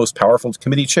have one of the most powerful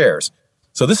committee chairs.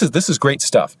 So this is great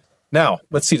stuff. Now,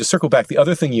 let's see, to circle back, the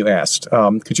other thing you asked,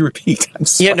 could you repeat?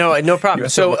 Yeah, no problem.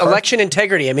 So election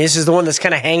integrity, I mean, this is the one that's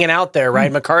kind of hanging out there, right?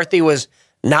 McCarthy was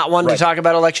not one to talk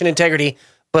about election integrity,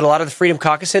 but a lot of the Freedom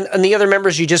Caucus and the other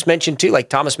members you just mentioned too, like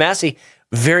Thomas Massie,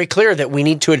 very clear that we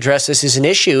need to address this as an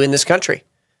issue in this country.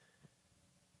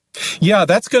 Yeah,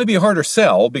 that's going to be a harder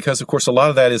sell because, of course, a lot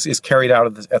of that is carried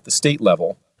out at the state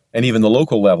level and even the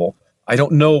local level. I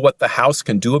don't know what the House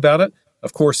can do about it.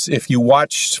 Of course, if you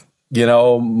watched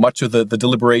much of the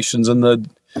deliberations and the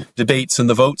debates and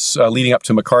the votes leading up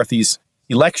to McCarthy's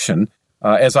election,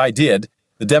 as I did,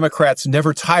 the Democrats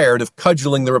never tired of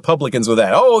cudgeling the Republicans with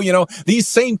that. Oh, these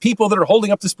same people that are holding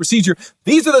up this procedure,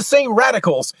 these are the same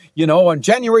radicals, on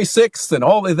January 6th and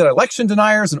all the election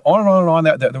deniers and on and on and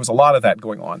on. There was a lot of that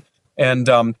going on. And,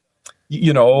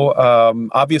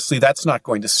 obviously that's not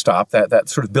going to stop. That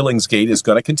sort of Billingsgate is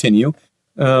going to continue.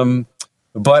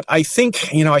 But I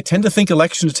think, I tend to think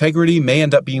election integrity may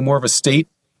end up being more of a state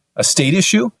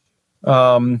issue.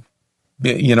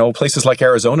 Places like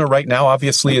Arizona right now,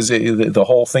 obviously, is the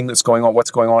whole thing that's going on. What's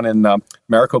going on in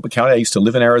Maricopa County? I used to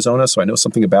live in Arizona, so I know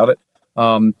something about it.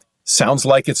 Sounds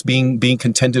like it's being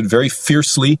contended very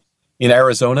fiercely in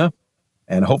Arizona,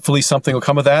 and hopefully something will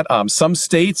come of that. Some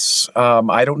states,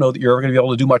 I don't know that you're ever going to be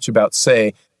able to do much about,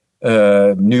 say,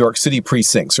 New York City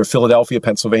precincts or Philadelphia,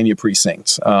 Pennsylvania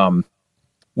precincts,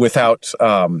 without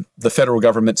the federal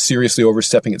government seriously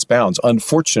overstepping its bounds,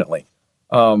 unfortunately.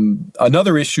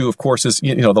 Another issue, of course, is,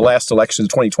 the last election in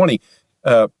 2020,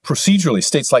 procedurally,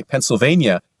 states like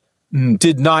Pennsylvania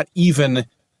did not even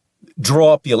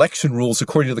draw up the election rules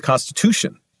according to the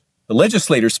Constitution. The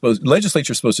legislature is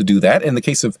supposed to do that. In the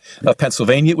case of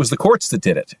Pennsylvania, it was the courts that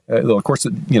did it. The courts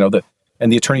that,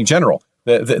 and the Attorney General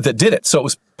that did it. So it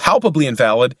was palpably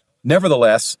invalid.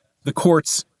 Nevertheless, the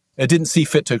courts didn't see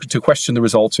fit to question the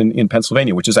results in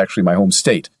Pennsylvania, which is actually my home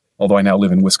state. Although I now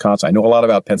live in Wisconsin. I know a lot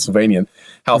about Pennsylvania and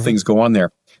how things go on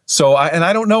there. So,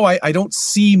 I don't know. I don't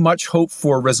see much hope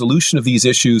for resolution of these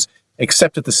issues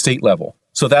except at the state level.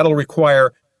 So that'll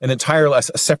require a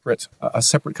separate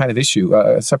kind of issue,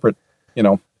 a separate,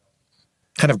 kind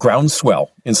of groundswell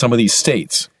in some of these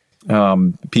states.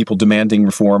 People demanding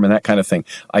reform and that kind of thing.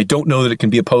 I don't know that it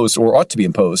can be opposed or ought to be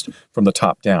imposed from the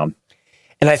top down.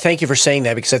 And I thank you for saying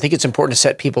that, because I think it's important to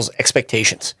set people's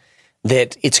expectations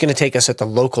that it's going to take us at the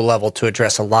local level to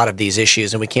address a lot of these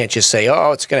issues. And we can't just say,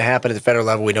 oh, it's going to happen at the federal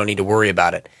level. We don't need to worry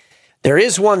about it. There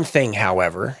is one thing,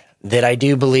 however, that I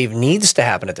do believe needs to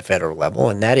happen at the federal level,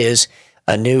 and that is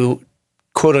a new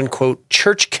quote unquote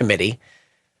church committee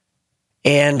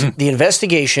and the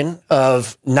investigation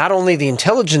of not only the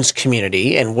intelligence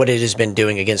community and what it has been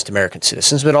doing against American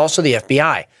citizens, but also the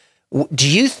FBI. Do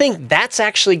you think that's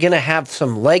actually going to have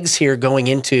some legs here going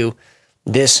into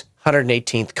this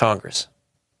 118th Congress?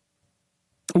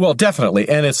 Well, definitely.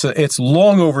 And it's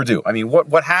long overdue. I mean,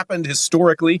 what happened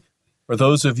historically, for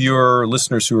those of your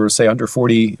listeners who are, say, under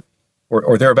 40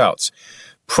 or thereabouts,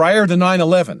 prior to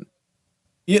 9/11,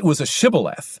 it was a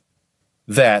shibboleth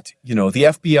that, the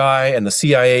FBI and the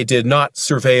CIA did not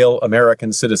surveil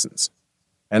American citizens.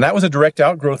 And that was a direct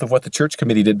outgrowth of what the Church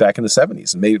Committee did back in the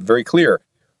 70s and made it very clear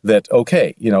that,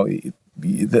 okay,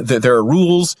 there are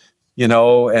rules,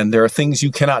 and there are things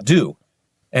you cannot do.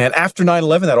 And after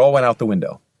 9/11, that all went out the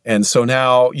window. And so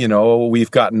now, we've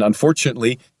gotten,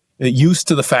 unfortunately, used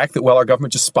to the fact that, well, our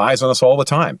government just spies on us all the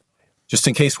time, just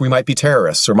in case we might be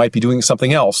terrorists or might be doing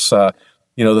something else, that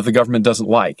the government doesn't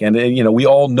like. And, we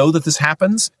all know that this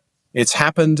happens. It's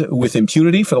happened with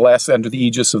impunity for the last, under the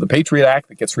aegis of the Patriot Act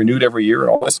that gets renewed every year and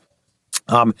all this.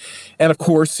 And of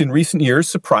course, in recent years,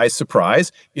 surprise,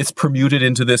 surprise, it's permuted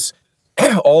into this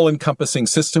all-encompassing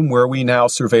system where we now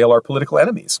surveil our political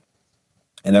enemies.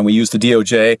 And then we use the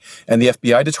DOJ and the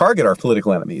FBI to target our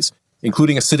political enemies,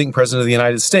 including a sitting president of the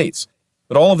United States.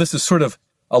 But all of this is sort of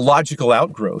a logical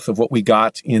outgrowth of what we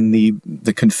got in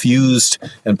the confused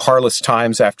and parlous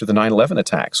times after the 9/11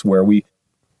 attacks, where we,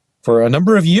 for a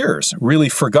number of years, really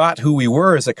forgot who we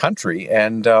were as a country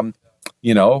and,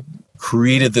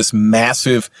 created this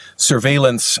massive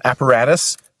surveillance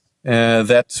apparatus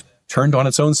that turned on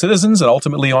its own citizens and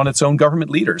ultimately on its own government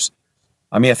leaders.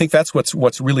 I mean, I think that's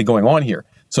what's really going on here.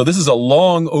 So this is a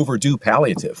long overdue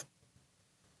palliative.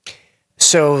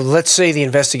 So let's say the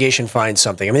investigation finds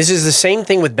something. I mean, this is the same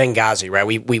thing with Benghazi, right?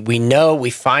 We know, we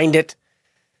find it.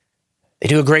 They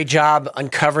do a great job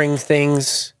uncovering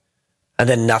things, and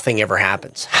then nothing ever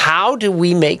happens. How do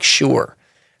we make sure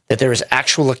that there is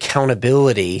actual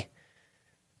accountability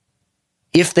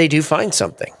if they do find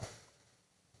something?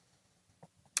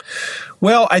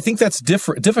 Well, I think that's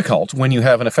difficult when you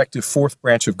have an effective fourth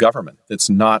branch of government that's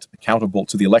not accountable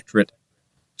to the electorate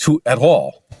at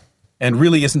all, and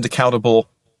really isn't accountable.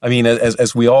 I mean,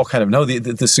 as we all kind of know,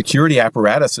 the security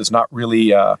apparatus is not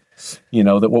really, that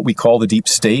what we call the deep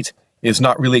state is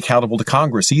not really accountable to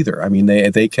Congress either. I mean,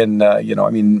 they can,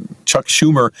 Chuck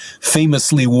Schumer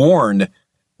famously warned.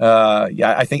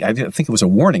 I think it was a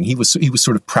warning. He was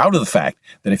sort of proud of the fact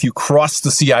that if you cross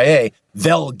the CIA,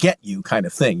 they'll get you, kind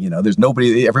of thing. There's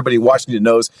nobody. Everybody in Washington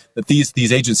knows that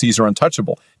these agencies are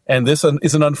untouchable, and this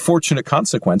is an unfortunate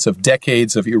consequence of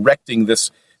decades of erecting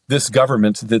this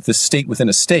government, this state within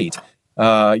a state.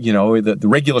 The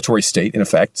regulatory state, in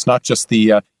effect. It's not just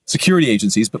the security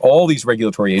agencies, but all these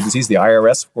regulatory agencies, the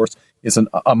IRS, of course, is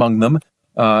among them,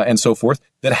 and so forth,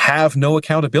 that have no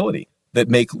accountability,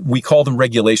 we call them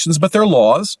regulations, but they're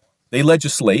laws. They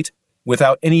legislate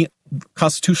without any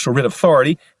constitutional writ of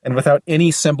authority and without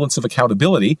any semblance of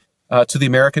accountability to the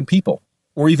American people,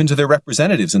 or even to their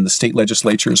representatives in the state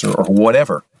legislatures or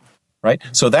whatever, right?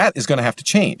 So that is going to have to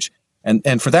change.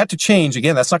 And for that to change,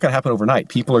 again, that's not going to happen overnight.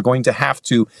 People are going to have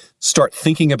to start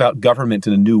thinking about government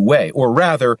in a new way, or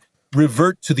rather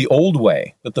revert to the old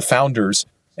way that the founders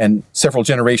and several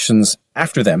generations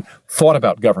after them thought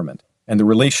about government and the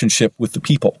relationship with the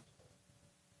people.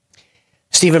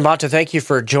 Stephen Bonta, thank you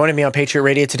for joining me on Patriot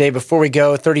Radio today. Before we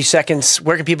go, 30 seconds,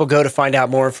 where can people go to find out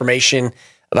more information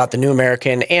about the New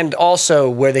American, and also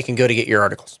where they can go to get your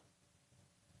articles?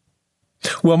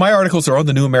 Well, my articles are on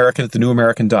the New American at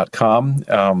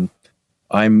thenewamerican.com.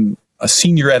 I'm a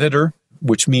senior editor,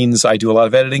 which means I do a lot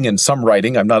of editing and some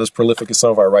writing. I'm not as prolific as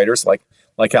some of our writers, like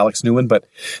Alex Newman, but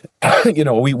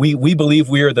we believe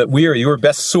we are your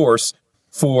best source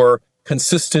for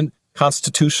consistent,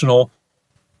 constitutional,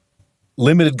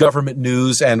 limited government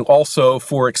news, and also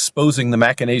for exposing the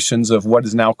machinations of what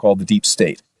is now called the deep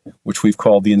state, which we've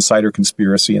called the insider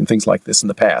conspiracy and things like this in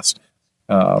the past.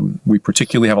 We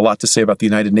particularly have a lot to say about the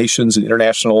United Nations and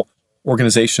international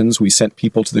organizations. We sent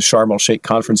people to the Sharm el-Sheikh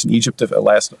conference in Egypt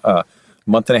last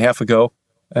month and a half ago,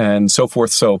 and so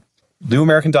forth. So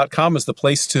newamerican.com is the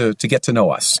place to get to know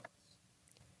us.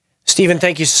 Stephen,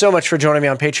 thank you so much for joining me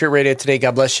on Patriot Radio today.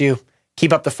 God bless you.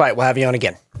 Keep up the fight. We'll have you on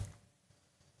again.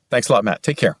 Thanks a lot, Matt.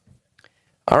 Take care.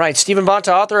 All right. Stephen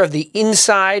Bonta, author of the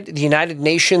Inside the United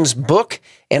Nations book,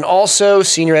 and also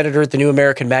senior editor at the New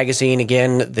American magazine.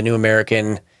 Again,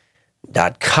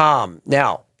 thenewamerican.com.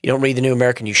 Now, if you don't read the New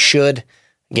American, you should.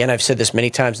 Again, I've said this many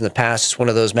times in the past. It's one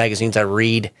of those magazines I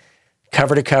read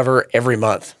cover to cover every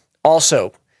month.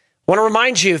 Also, want to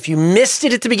remind you, if you missed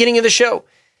it at the beginning of the show,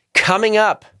 coming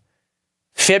up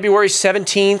February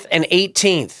 17th and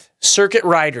 18th, Circuit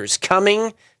Riders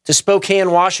coming to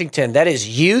Spokane, Washington. That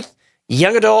is youth,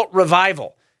 young adult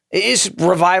revival. It is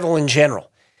revival in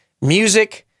general.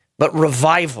 Music, but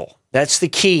revival. That's the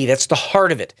key. That's the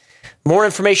heart of it. More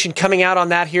information coming out on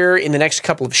that here in the next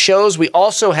couple of shows. We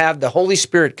also have the Holy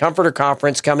Spirit Comforter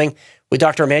Conference coming with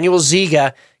Dr. Emmanuel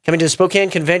Ziga coming to the Spokane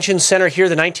Convention Center here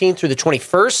the 19th through the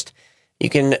 21st. You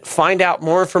can find out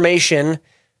more information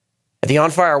at the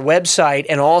On Fire website,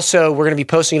 and also we're going to be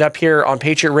posting it up here on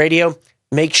Patriot Radio.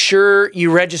 Make sure you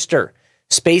register.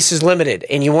 Space is limited,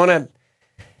 and you want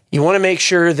to make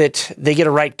sure that they get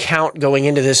a right count going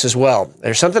into this as well.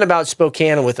 There's something about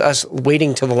Spokane with us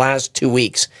waiting till the last 2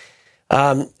 weeks.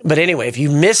 But anyway, if you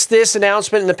missed this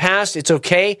announcement in the past, it's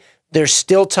okay. There's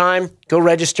still time. Go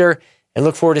register, and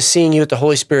look forward to seeing you at the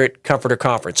Holy Spirit Comforter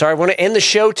Conference. All right, I want to end the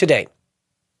show today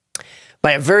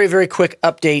by a very, very quick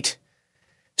update.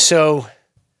 So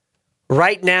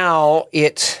right now,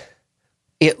 it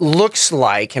looks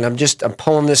like, and I'm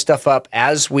pulling this stuff up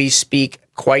as we speak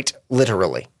quite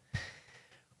literally.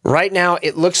 Right now,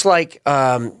 it looks like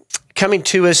coming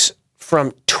to us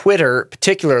from Twitter,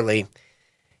 particularly,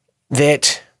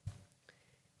 that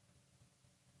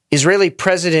Israeli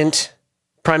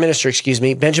Prime Minister,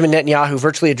 Benjamin Netanyahu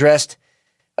virtually addressed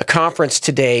a conference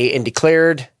today and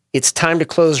declared it's time to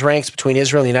close ranks between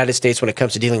Israel and the United States when it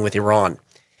comes to dealing with Iran.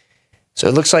 So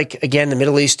it looks like, again, the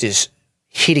Middle East is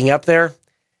heating up there.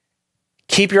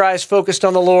 Keep your eyes focused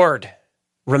on the Lord.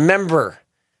 Remember,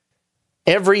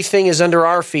 everything is under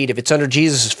our feet if it's under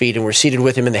Jesus' feet, and we're seated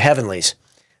with him in the heavenlies.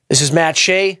 This is Matt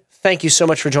Shea. Thank you so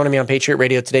much for joining me on Patriot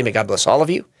Radio today. May God bless all of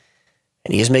you.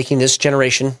 And he is making this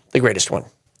generation the greatest one.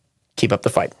 Keep up the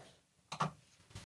fight.